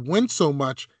that they win so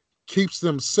much keeps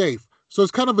them safe. So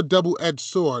it's kind of a double-edged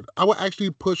sword. I would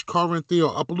actually push Cara and Theo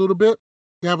up a little bit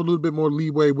to have a little bit more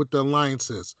leeway with the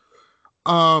alliances.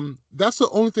 That's the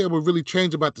only thing I would really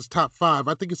change about this top 5.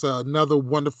 I think it's another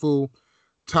wonderful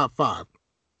top 5.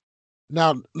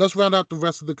 Now, let's round out the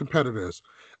rest of the competitors.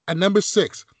 At number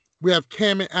 6, we have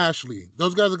Cam and Ashley.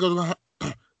 Those guys are going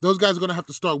to have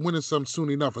to start winning some soon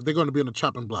enough, or they're going to be on the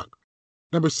chopping block.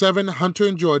 Number 7, Hunter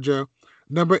and Georgia.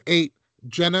 Number 8,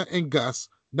 Jenna and Gus.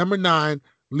 Number 9,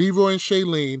 Leroy and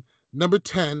Shailene. Number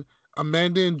 10,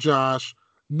 Amanda and Josh.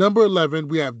 Number 11,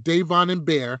 we have Davon and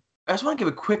Bear. I just want to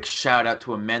give a quick shout out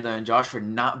to Amanda and Josh for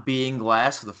not being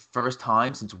last for the first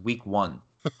time since week 1.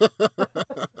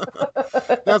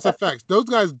 That's a fact. Those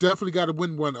guys definitely got to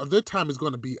win one, or their time is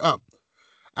going to be up.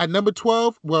 At number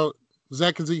 12, well,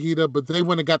 Zach and Zahida, but they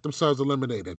went and got themselves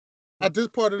eliminated. At this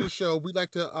part of the show, we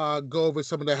like to go over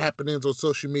some of the happenings on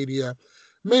social media,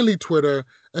 mainly Twitter,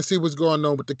 and see what's going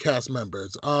on with the cast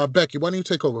members. Becky, why don't you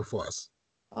take over for us?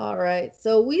 All right.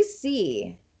 So we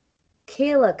see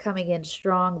Kayla coming in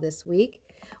strong this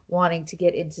week, wanting to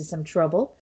get into some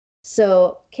trouble.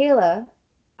 So Kayla,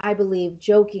 I believe,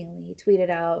 jokingly tweeted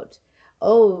out,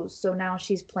 "Oh, so now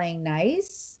she's playing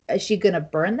nice? Is she going to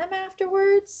burn them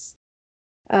afterwards?"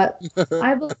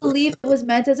 I believe it was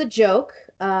meant as a joke.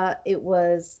 It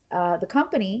was the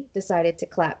company decided to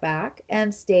clap back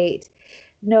and state,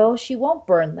 no, she won't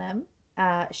burn them.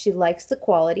 She likes the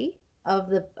quality of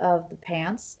the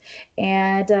pants,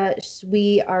 and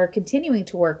we are continuing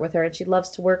to work with her, and she loves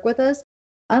to work with us.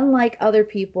 Unlike other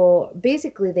people,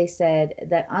 basically they said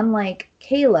that unlike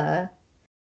Kayla,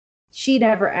 she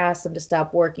never asked them to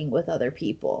stop working with other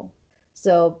people.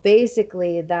 So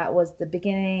basically, that was the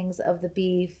beginnings of the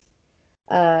beef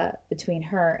between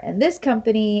her and this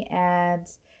company, and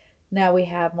now we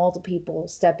have multiple people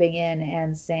stepping in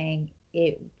and saying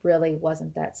it really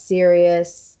wasn't that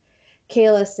serious.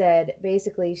 Kayla said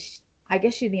basically, I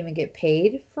guess she didn't even get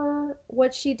paid for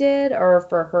what she did or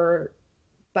for her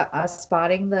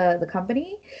spotting the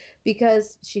company,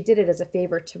 because she did it as a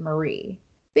favor to Marie.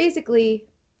 Basically,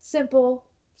 simple,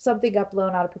 something got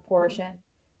blown out of proportion.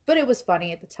 But it was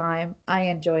funny at the time. I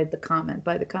enjoyed the comment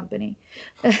by the company.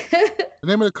 The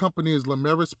name of the company is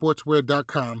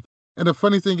LameraSportswear.com. And the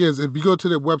funny thing is, if you go to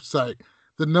their website,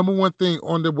 the number one thing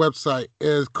on their website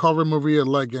is Cara Maria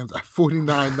leggings at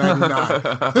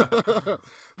 $49.99.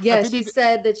 Yeah, she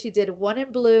said that she did one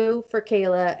in blue for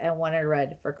Kayla and one in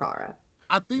red for Cara.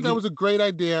 I think that was a great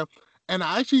idea. And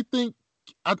I actually think,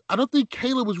 I don't think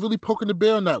Kayla was really poking the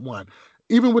bear on that one.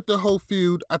 Even with the whole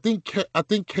feud, I think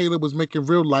Kayla was making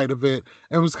real light of it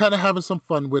and was kind of having some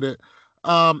fun with it.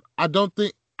 I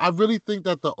really think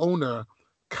that the owner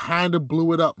kind of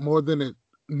blew it up more than it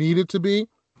needed to be,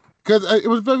 because it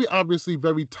was very obviously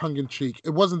very tongue-in-cheek.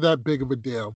 It wasn't that big of a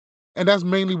deal. And that's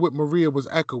mainly what Maria was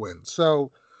echoing.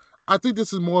 So I think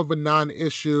this is more of a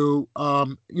non-issue.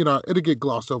 It'll get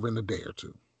glossed over in a day or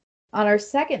two. On our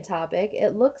second topic,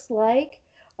 it looks like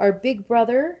our Big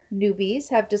Brother newbies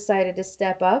have decided to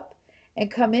step up and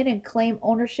come in and claim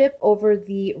ownership over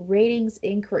the ratings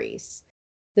increase.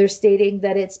 They're stating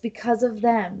that it's because of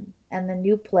them and the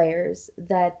new players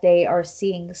that they are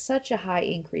seeing such a high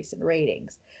increase in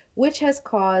ratings, which has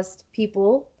caused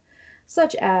people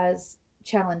such as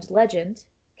Challenge legend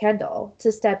Kendall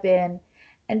to step in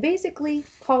and basically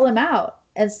call him out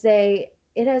and say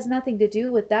it has nothing to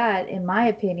do with that, in my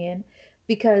opinion,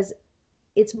 because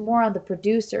it's more on the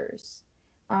producers,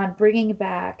 on bringing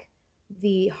back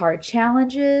the hard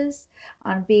challenges,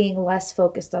 on being less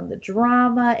focused on the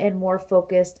drama and more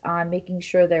focused on making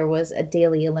sure there was a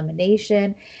daily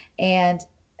elimination and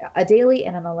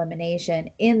an elimination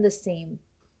in the same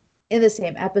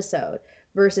episode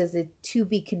versus the to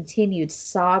be continued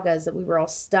sagas that we were all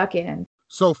stuck in.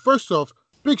 So first off,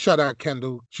 big shout out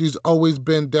Kendall. She's always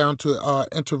been down to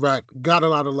interact, got a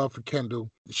lot of love for Kendall.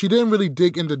 She didn't really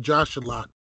dig into Josh a lot,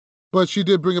 but she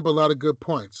did bring up a lot of good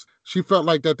points. She felt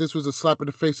like that this was a slap in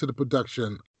the face of the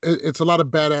production. It's a lot of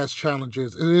badass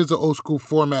challenges. It is an old school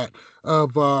format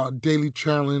of daily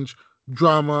challenge,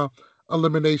 drama,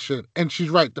 elimination. And she's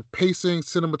right. The pacing,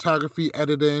 cinematography,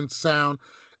 editing, sound,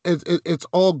 it's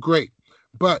all great.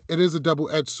 But it is a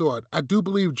double-edged sword. I do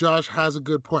believe Josh has a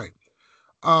good point.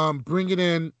 Bringing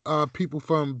in people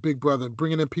from Big Brother,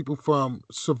 bringing in people from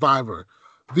Survivor.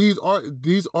 These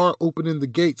are opening the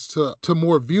gates to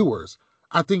more viewers.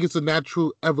 I think it's a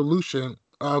natural evolution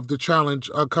of the challenge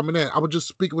coming in. I was just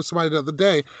speaking with somebody the other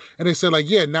day, and they said, like,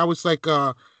 yeah, now it's like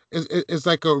it's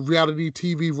like a reality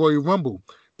TV Royal Rumble.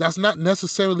 That's not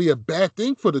necessarily a bad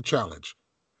thing for the challenge.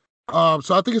 So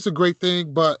I think it's a great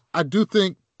thing, but I do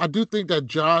think that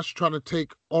Josh trying to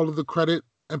take all of the credit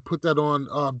and put that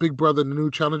on Big Brother and the new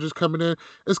challenges coming in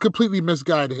is completely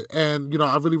misguided. And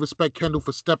I really respect Kendall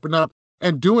for stepping up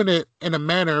and doing it in a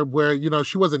manner where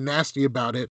she wasn't nasty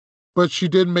about it. But she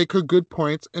did make her good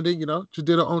points, and then, she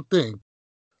did her own thing.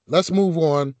 Let's move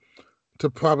on to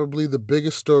probably the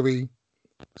biggest story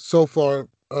so far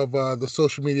of the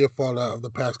social media fallout of the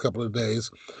past couple of days.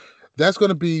 That's going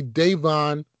to be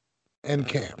Da'Vonne and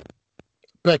Cam.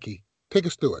 Becky, take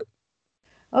us through it.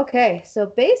 Okay, so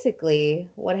basically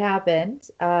what happened,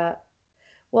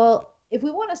 well, if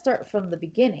we want to start from the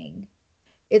beginning,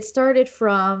 it started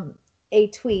from a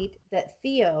tweet that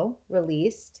Theo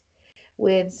released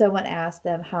when someone asked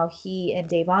them how he and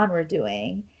Da'Vonne were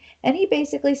doing. And he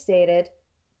basically stated,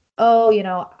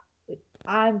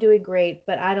 I'm doing great,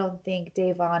 but I don't think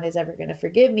Da'Vonne is ever going to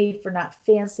forgive me for not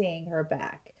fancying her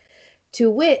back.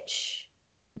 To which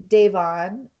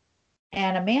Da'Vonne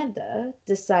and Amanda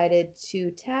decided to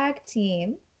tag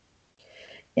team,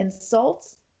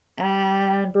 insult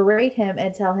and berate him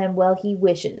and tell him, well, he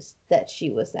wishes that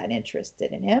she was that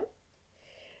interested in him.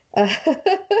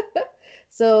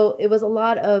 So it was a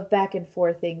lot of back and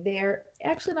forthing there.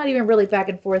 Actually, not even really back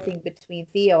and forthing between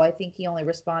Theo. I think he only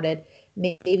responded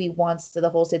maybe once to the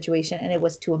whole situation, and it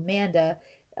was to Amanda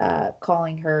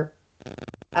calling her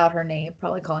out her name,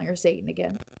 probably calling her Satan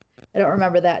again. I don't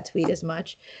remember that tweet as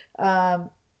much.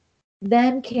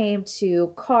 Then came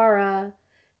to Cara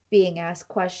being asked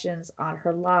questions on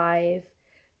her live,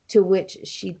 to which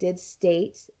she did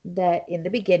state that in the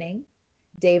beginning,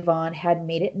 Davon had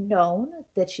made it known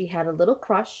that she had a little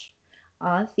crush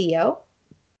on Theo,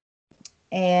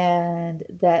 and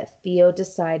that Theo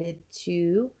decided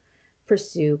to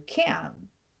pursue Cam.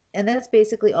 And that's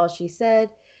basically all she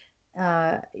said.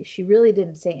 She really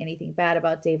didn't say anything bad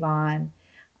about Davon.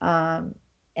 And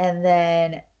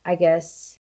then I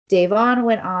guess Davon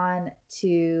went on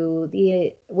to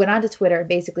Twitter and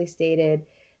basically stated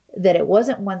that it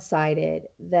wasn't one-sided,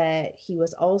 that he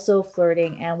was also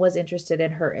flirting and was interested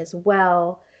in her as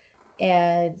well.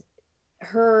 And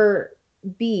her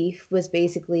beef was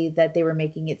basically that they were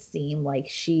making it seem like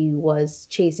she was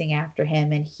chasing after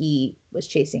him and he was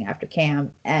chasing after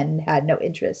Cam and had no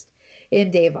interest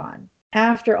in Davon.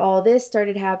 After all this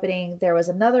started happening, there was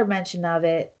another mention of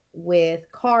it with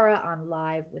Cara on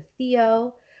Live with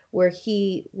Theo, where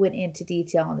he went into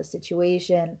detail on the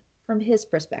situation from his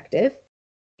perspective.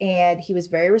 And he was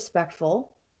very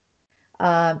respectful.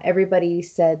 Everybody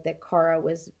said that Cara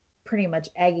was pretty much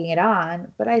egging it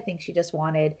on, but I think she just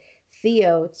wanted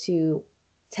Theo to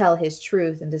tell his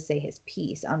truth and to say his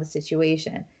piece on the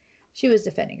situation. She was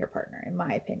defending her partner, in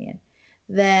my opinion.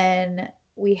 Then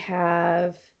we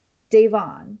have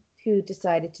Davon, who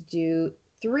decided to do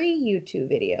 3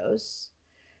 YouTube videos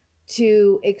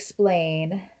to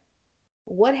explain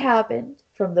what happened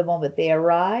from the moment they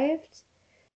arrived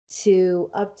to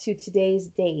up to today's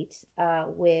date,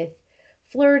 with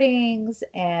flirtings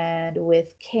and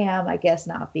with Cam, I guess,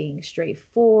 not being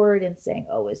straightforward and saying,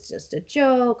 oh, it's just a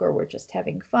joke, or we're just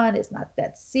having fun, it's not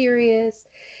that serious,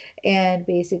 and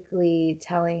basically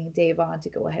telling Davon to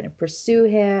go ahead and pursue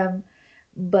him,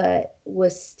 but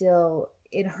was still,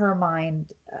 in her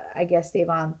mind, I guess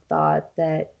Davon thought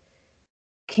that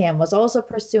Cam was also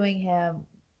pursuing him,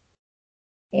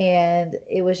 and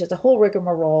it was just a whole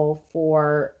rigmarole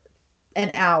for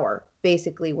an hour,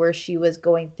 basically, where she was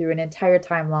going through an entire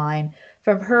timeline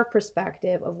from her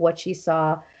perspective of what she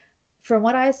saw. From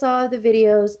what I saw of the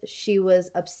videos, she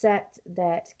was upset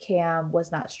that Cam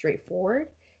was not straightforward.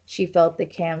 She felt that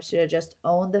Cam should have just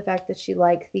owned the fact that she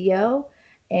liked Theo,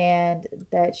 and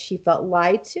that she felt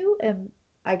lied to and,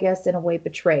 I guess, in a way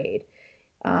betrayed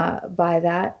by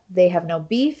that. They have no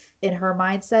beef in her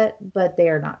mindset, but they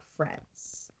are not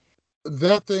friends.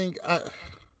 That thing,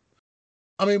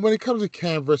 I mean, when it comes to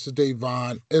Cam versus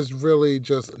Davon, it's really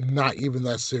just not even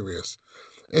that serious.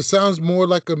 It sounds more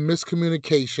like a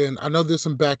miscommunication. I know there's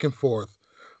some back and forth,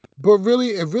 but really,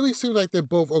 it really seems like they're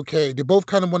both okay. They both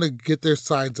kind of want to get their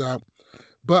sides out,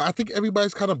 but I think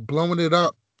everybody's kind of blowing it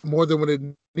up more than what it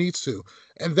needs to.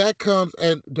 And that comes,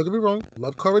 and don't get me wrong,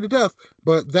 love Cara to death,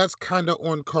 but that's kind of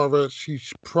on Cara. She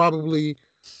probably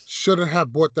shouldn't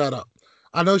have brought that up.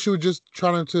 I know she was just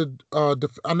trying to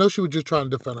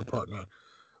defend her partner.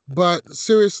 But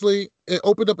seriously, it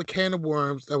opened up a can of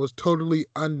worms that was totally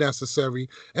unnecessary,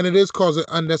 and it is causing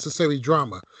unnecessary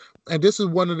drama. And this is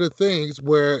one of the things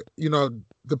where,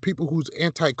 the people who's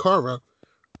anti-Cara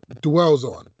dwells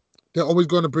on. They're always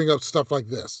going to bring up stuff like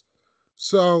this.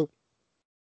 So,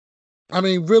 I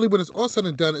mean, really, when it's all said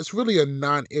and done, it's really a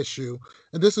non-issue.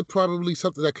 And this is probably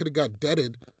something that could have got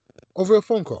deaded over a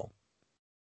phone call.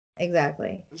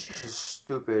 Exactly. It's just a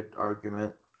stupid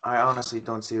argument. I honestly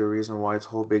don't see a reason why it's a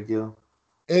whole big deal.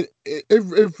 It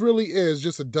really is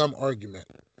just a dumb argument.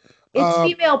 It's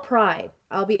female pride.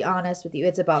 I'll be honest with you.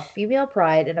 It's about female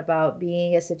pride and about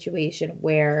being a situation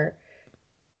where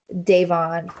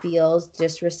Davon feels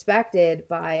disrespected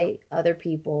by other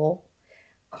people.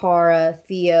 Cara,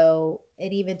 Theo,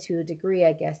 and even to a degree,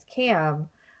 I guess, Cam.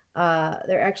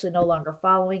 They're actually no longer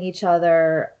following each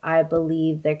other. I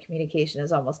believe their communication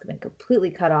has almost been completely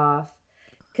cut off,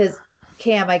 because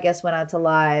Cam, I guess, went on to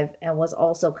Live and was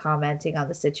also commenting on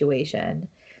the situation.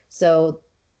 So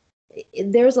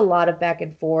there's a lot of back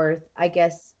and forth. I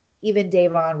guess even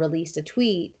Davon released a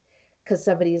tweet because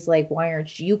somebody's like, why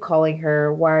aren't you calling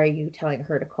her? Why are you telling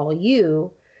her to call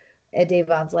you? And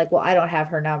Davon's like, well, I don't have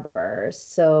her number,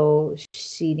 so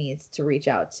she needs to reach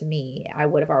out to me. I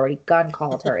would have already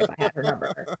called her if I had her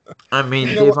number. I mean,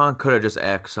 Davon could have just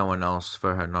asked someone else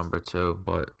for her number too,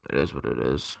 but it is what it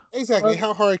is. Exactly.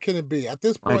 How hard can it be? At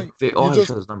this point, they all have each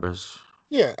other's numbers.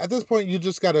 Yeah, at this point, you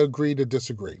just got to agree to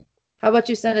disagree. How about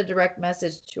you send a direct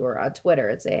message to her on Twitter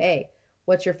and say, hey,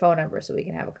 what's your phone number so we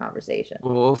can have a conversation?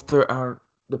 Well, if there are,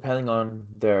 depending on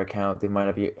their account, they might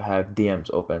have DMs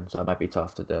open, so it might be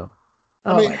tough to do.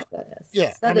 Oh, my goodness.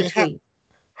 Yeah. Send a tweet.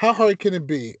 How hard can it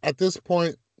be? At this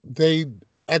point, they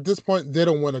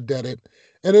don't want to dead it.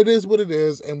 And it is what it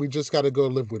is, and we just got to go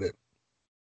live with it.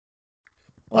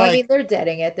 Well, I mean, they're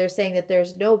deading it. They're saying that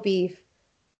there's no beef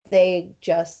They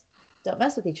just don't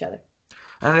mess with each other.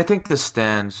 And I think the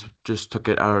stands just took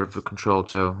it out of control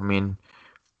too. I mean,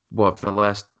 what, for the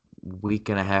last week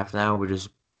and a half now, we've just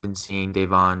been seeing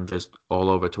Devon just all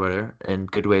over Twitter in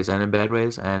good ways and in bad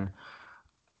ways. And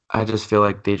I just feel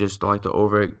like they just like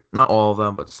to not all of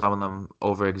them, but some of them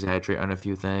over exaggerate on a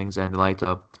few things and like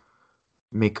to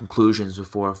make conclusions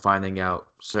before finding out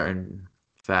certain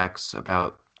facts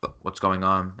about what's going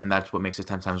on. And that's what makes it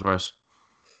 10 times worse.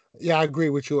 Yeah, I agree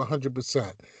with you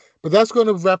 100%. But that's going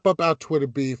to wrap up our Twitter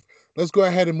beef. Let's go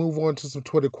ahead and move on to some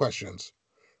Twitter questions.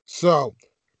 So,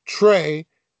 Trey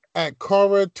at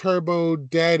Cara, Turbo,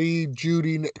 Daddy,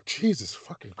 Judy. Jesus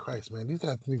fucking Christ, man. These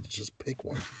guys need to just pick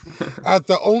one. At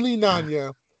the Only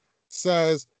Nanya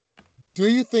says, do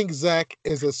you think Zach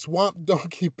is a swamp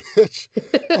donkey bitch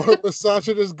or a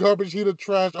misogynist garbage heap of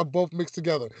trash or both mixed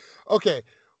together? Okay,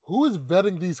 who is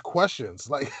vetting these questions?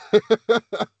 Like,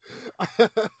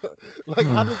 like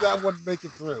how does that one make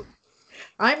it through?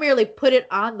 I merely put it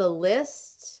on the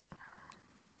list.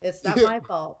 It's not my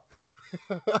fault.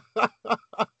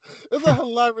 It's a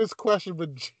hilarious question,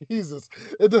 but Jesus,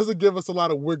 it doesn't give us a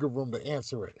lot of wiggle room to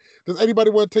answer it. Does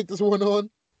anybody want to take this one on?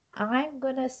 I'm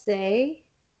going to say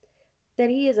that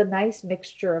he is a nice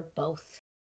mixture of both.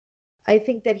 I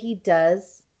think that he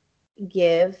does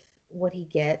give what he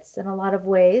gets in a lot of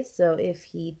ways. So if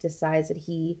he decides in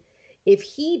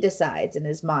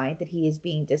his mind that he is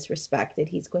being disrespected,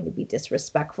 he's going to be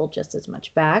disrespectful just as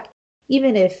much back,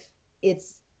 even if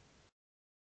it's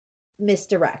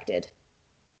misdirected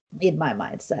in my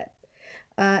mindset.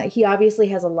 He obviously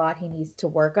has a lot he needs to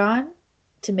work on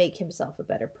to make himself a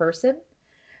better person,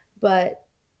 but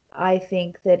I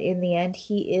think that in the end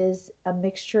he is a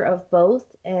mixture of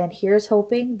both, and here's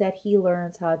hoping that he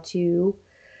learns how to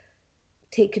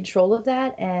take control of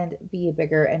that and be a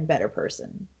bigger and better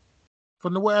person.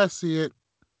 From the way I see it,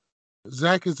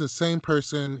 Zach is the same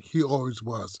person he always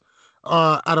was.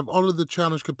 Out of all of the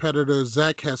challenge competitors,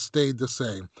 Zach has stayed the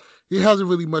same. He hasn't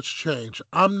really much changed.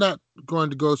 I'm not going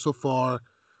to go so far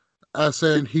as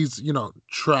saying he's,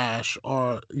 trash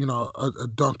or, a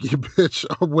donkey bitch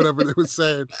or whatever they were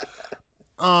saying.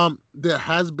 There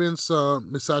has been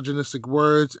some misogynistic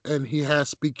words, and he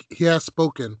has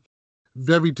spoken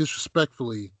very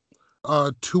disrespectfully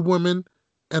to women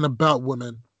and about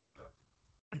women.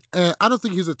 And I don't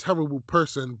think he's a terrible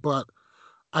person, but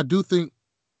I do think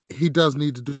he does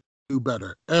need to do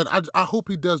better. And I hope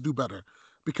he does do better,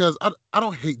 because I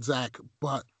don't hate Zach,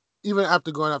 but even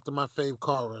after going after my fave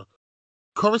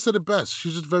Cara said it best.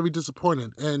 She's just very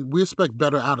disappointed, and we expect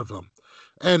better out of him.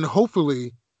 And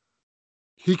hopefully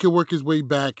he can work his way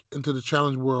back into the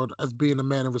challenge world as being a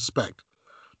man of respect.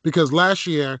 Because last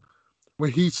year,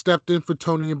 when he stepped in for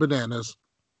Tony and Bananas,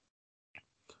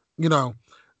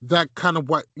 that kind of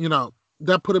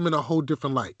that put him in a whole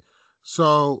different light.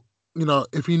 So,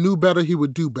 if he knew better, he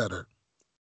would do better.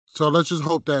 So let's just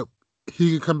hope that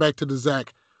he can come back to the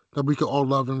Zach that we can all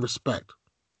love and respect.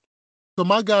 So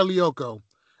my guy Lyoko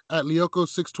at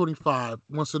Lyoko625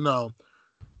 wants to know,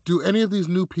 do any of these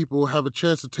new people have a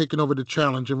chance of taking over the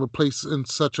challenge and replacing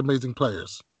such amazing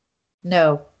players?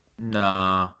 No.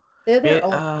 Nah. They're their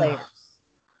own players.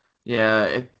 Yeah,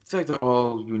 I feel like they're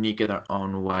all unique in their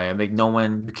own way. I mean,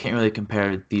 you can't really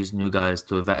compare these new guys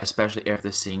to that, especially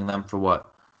after seeing them for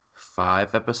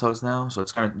 5 episodes now. So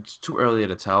it's too early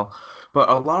to tell. But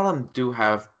a lot of them do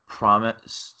have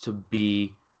promise to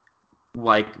be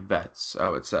like vets, I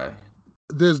would say.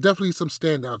 There's definitely some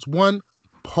standouts. One,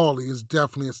 Paulie is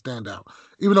definitely a standout.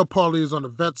 Even though Paulie is on the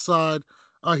vet side,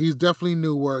 he's definitely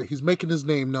newer. He's making his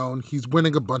name known. He's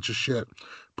winning a bunch of shit.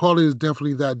 Paulie is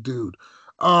definitely that dude.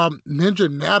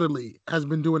 Ninja Natalie has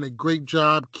been doing a great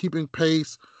job keeping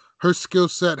pace. Her skill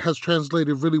set has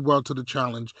translated really well to the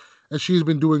challenge, and she's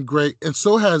been doing great. And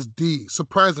so has Dee.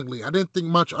 Surprisingly, I didn't think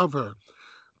much of her,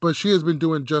 but she has been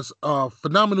doing just a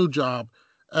phenomenal job.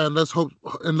 And let's hope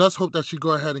that she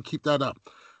go ahead and keep that up.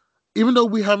 Even though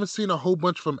we haven't seen a whole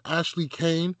bunch from Ashley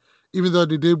Kane, even though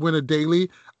they did win a daily,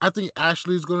 I think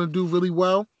Ashley is going to do really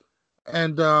well.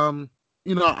 And I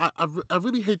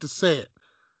really hate to say it,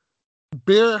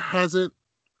 Bear's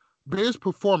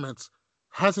performance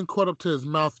hasn't caught up to his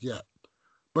mouth yet.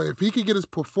 But if he could get his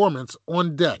performance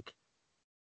on deck,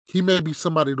 he may be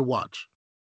somebody to watch.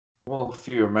 Well, if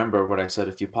you remember what I said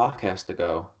a few podcasts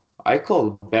ago, I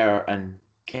called Bear and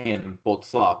Kane both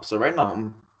flops. So right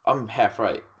now I'm half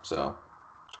right. So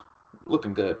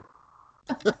looking good.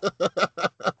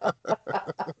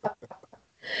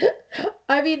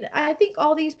 I mean, I think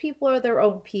all these people are their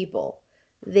own people.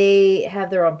 They have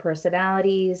their own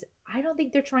personalities. I don't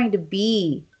think they're trying to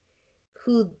be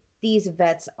who these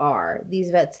vets are.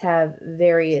 These vets have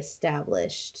very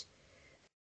established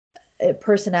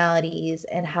personalities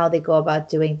and how they go about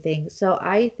doing things. So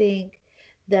I think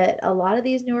that a lot of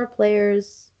these newer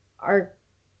players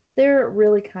they're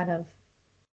really kind of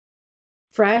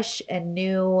fresh and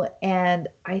new, and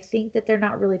I think that they're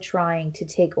not really trying to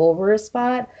take over a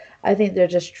spot. I think they're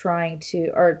just trying to,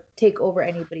 or take over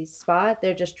anybody's spot.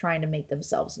 They're just trying to make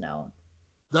themselves known.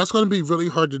 That's going to be really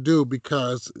hard to do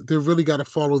because they really got to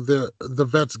follow the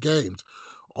vets' games.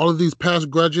 All of these past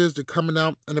grudges, they're coming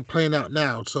out and they're playing out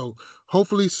now. So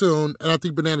hopefully soon, and I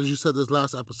think Bananas, you said this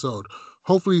last episode,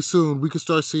 hopefully soon we can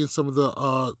start seeing some of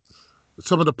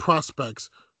the prospects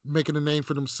making a name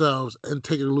for themselves and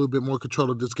taking a little bit more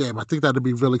control of this game. I think that'd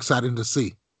be really exciting to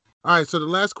see. All right, so the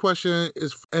last question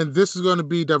is, and this is going to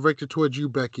be directed towards you,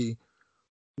 Becky.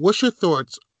 What's your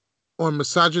thoughts on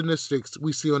misogynistics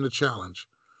we see on the challenge?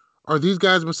 Are these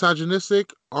guys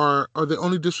misogynistic, or are they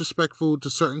only disrespectful to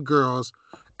certain girls,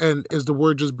 and is the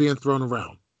word just being thrown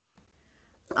around?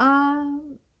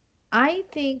 I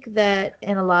think that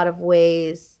in a lot of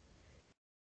ways,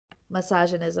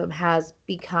 misogynism has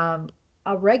become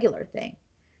a regular thing.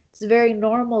 It's very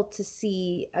normal to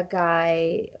see a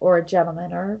guy or a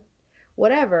gentleman or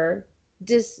whatever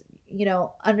just,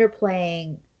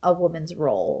 underplaying a woman's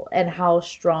role and how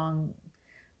strong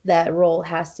that role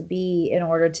has to be in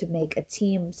order to make a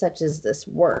team such as this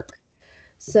work.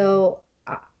 So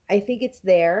I think it's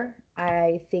there.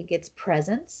 I think it's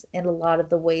present in a lot of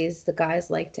the ways the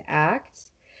guys like to act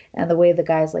and the way the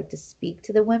guys like to speak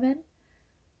to the women.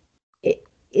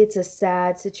 It's a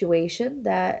sad situation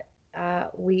that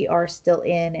we are still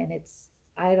in, and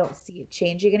I don't see it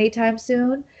changing anytime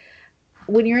soon.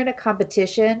 When you're in a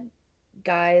competition,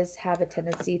 guys have a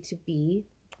tendency to be,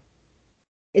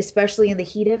 especially in the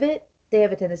heat of it, they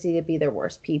have a tendency to be their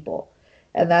worst people.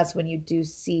 And that's when you do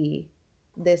see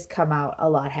this come out a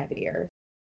lot heavier.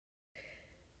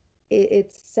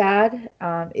 It's sad.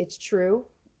 It's true.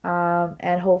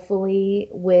 And hopefully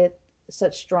with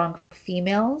such strong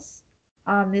females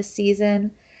on this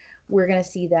season, we're going to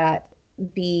see that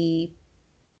be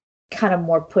kind of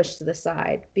more pushed to the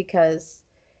side, because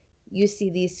you see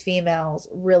these females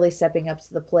really stepping up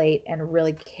to the plate and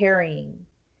really carrying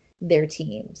their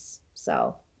teams.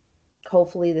 So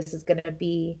hopefully this is going to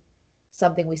be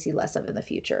something we see less of in the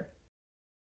future.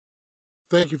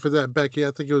 Thank you for that, Becky.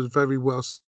 I think it was very well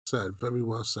said. Very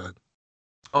well said.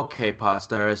 Okay,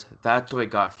 Podstars, that's what we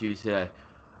got for you today.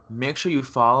 Make sure you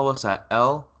follow us at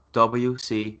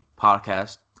LWC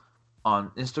Podcast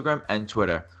on Instagram and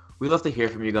Twitter. We love to hear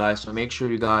from you guys, so make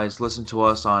sure you guys listen to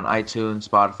us on iTunes,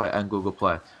 Spotify, and Google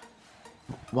Play.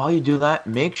 While you do that,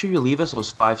 make sure you leave us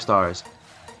those 5 stars.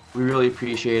 We really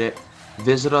appreciate it.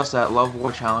 Visit us at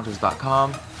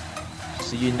lovewarchallenges.com.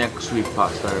 See you next week,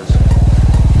 Podstars.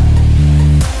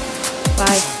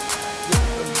 Bye.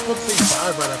 Let's say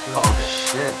bye right after that. Oh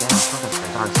shit, damn,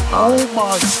 Oh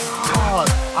my god,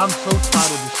 I'm so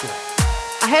tired of this shit.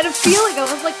 I had a feeling. I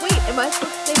was like, wait, am I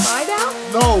supposed to say bye now?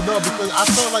 No, because I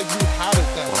felt like you had it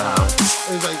that time.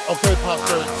 It was like, okay, pop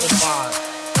and bye.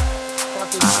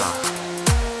 Fucking yeah.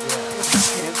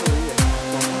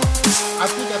 I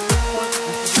think that's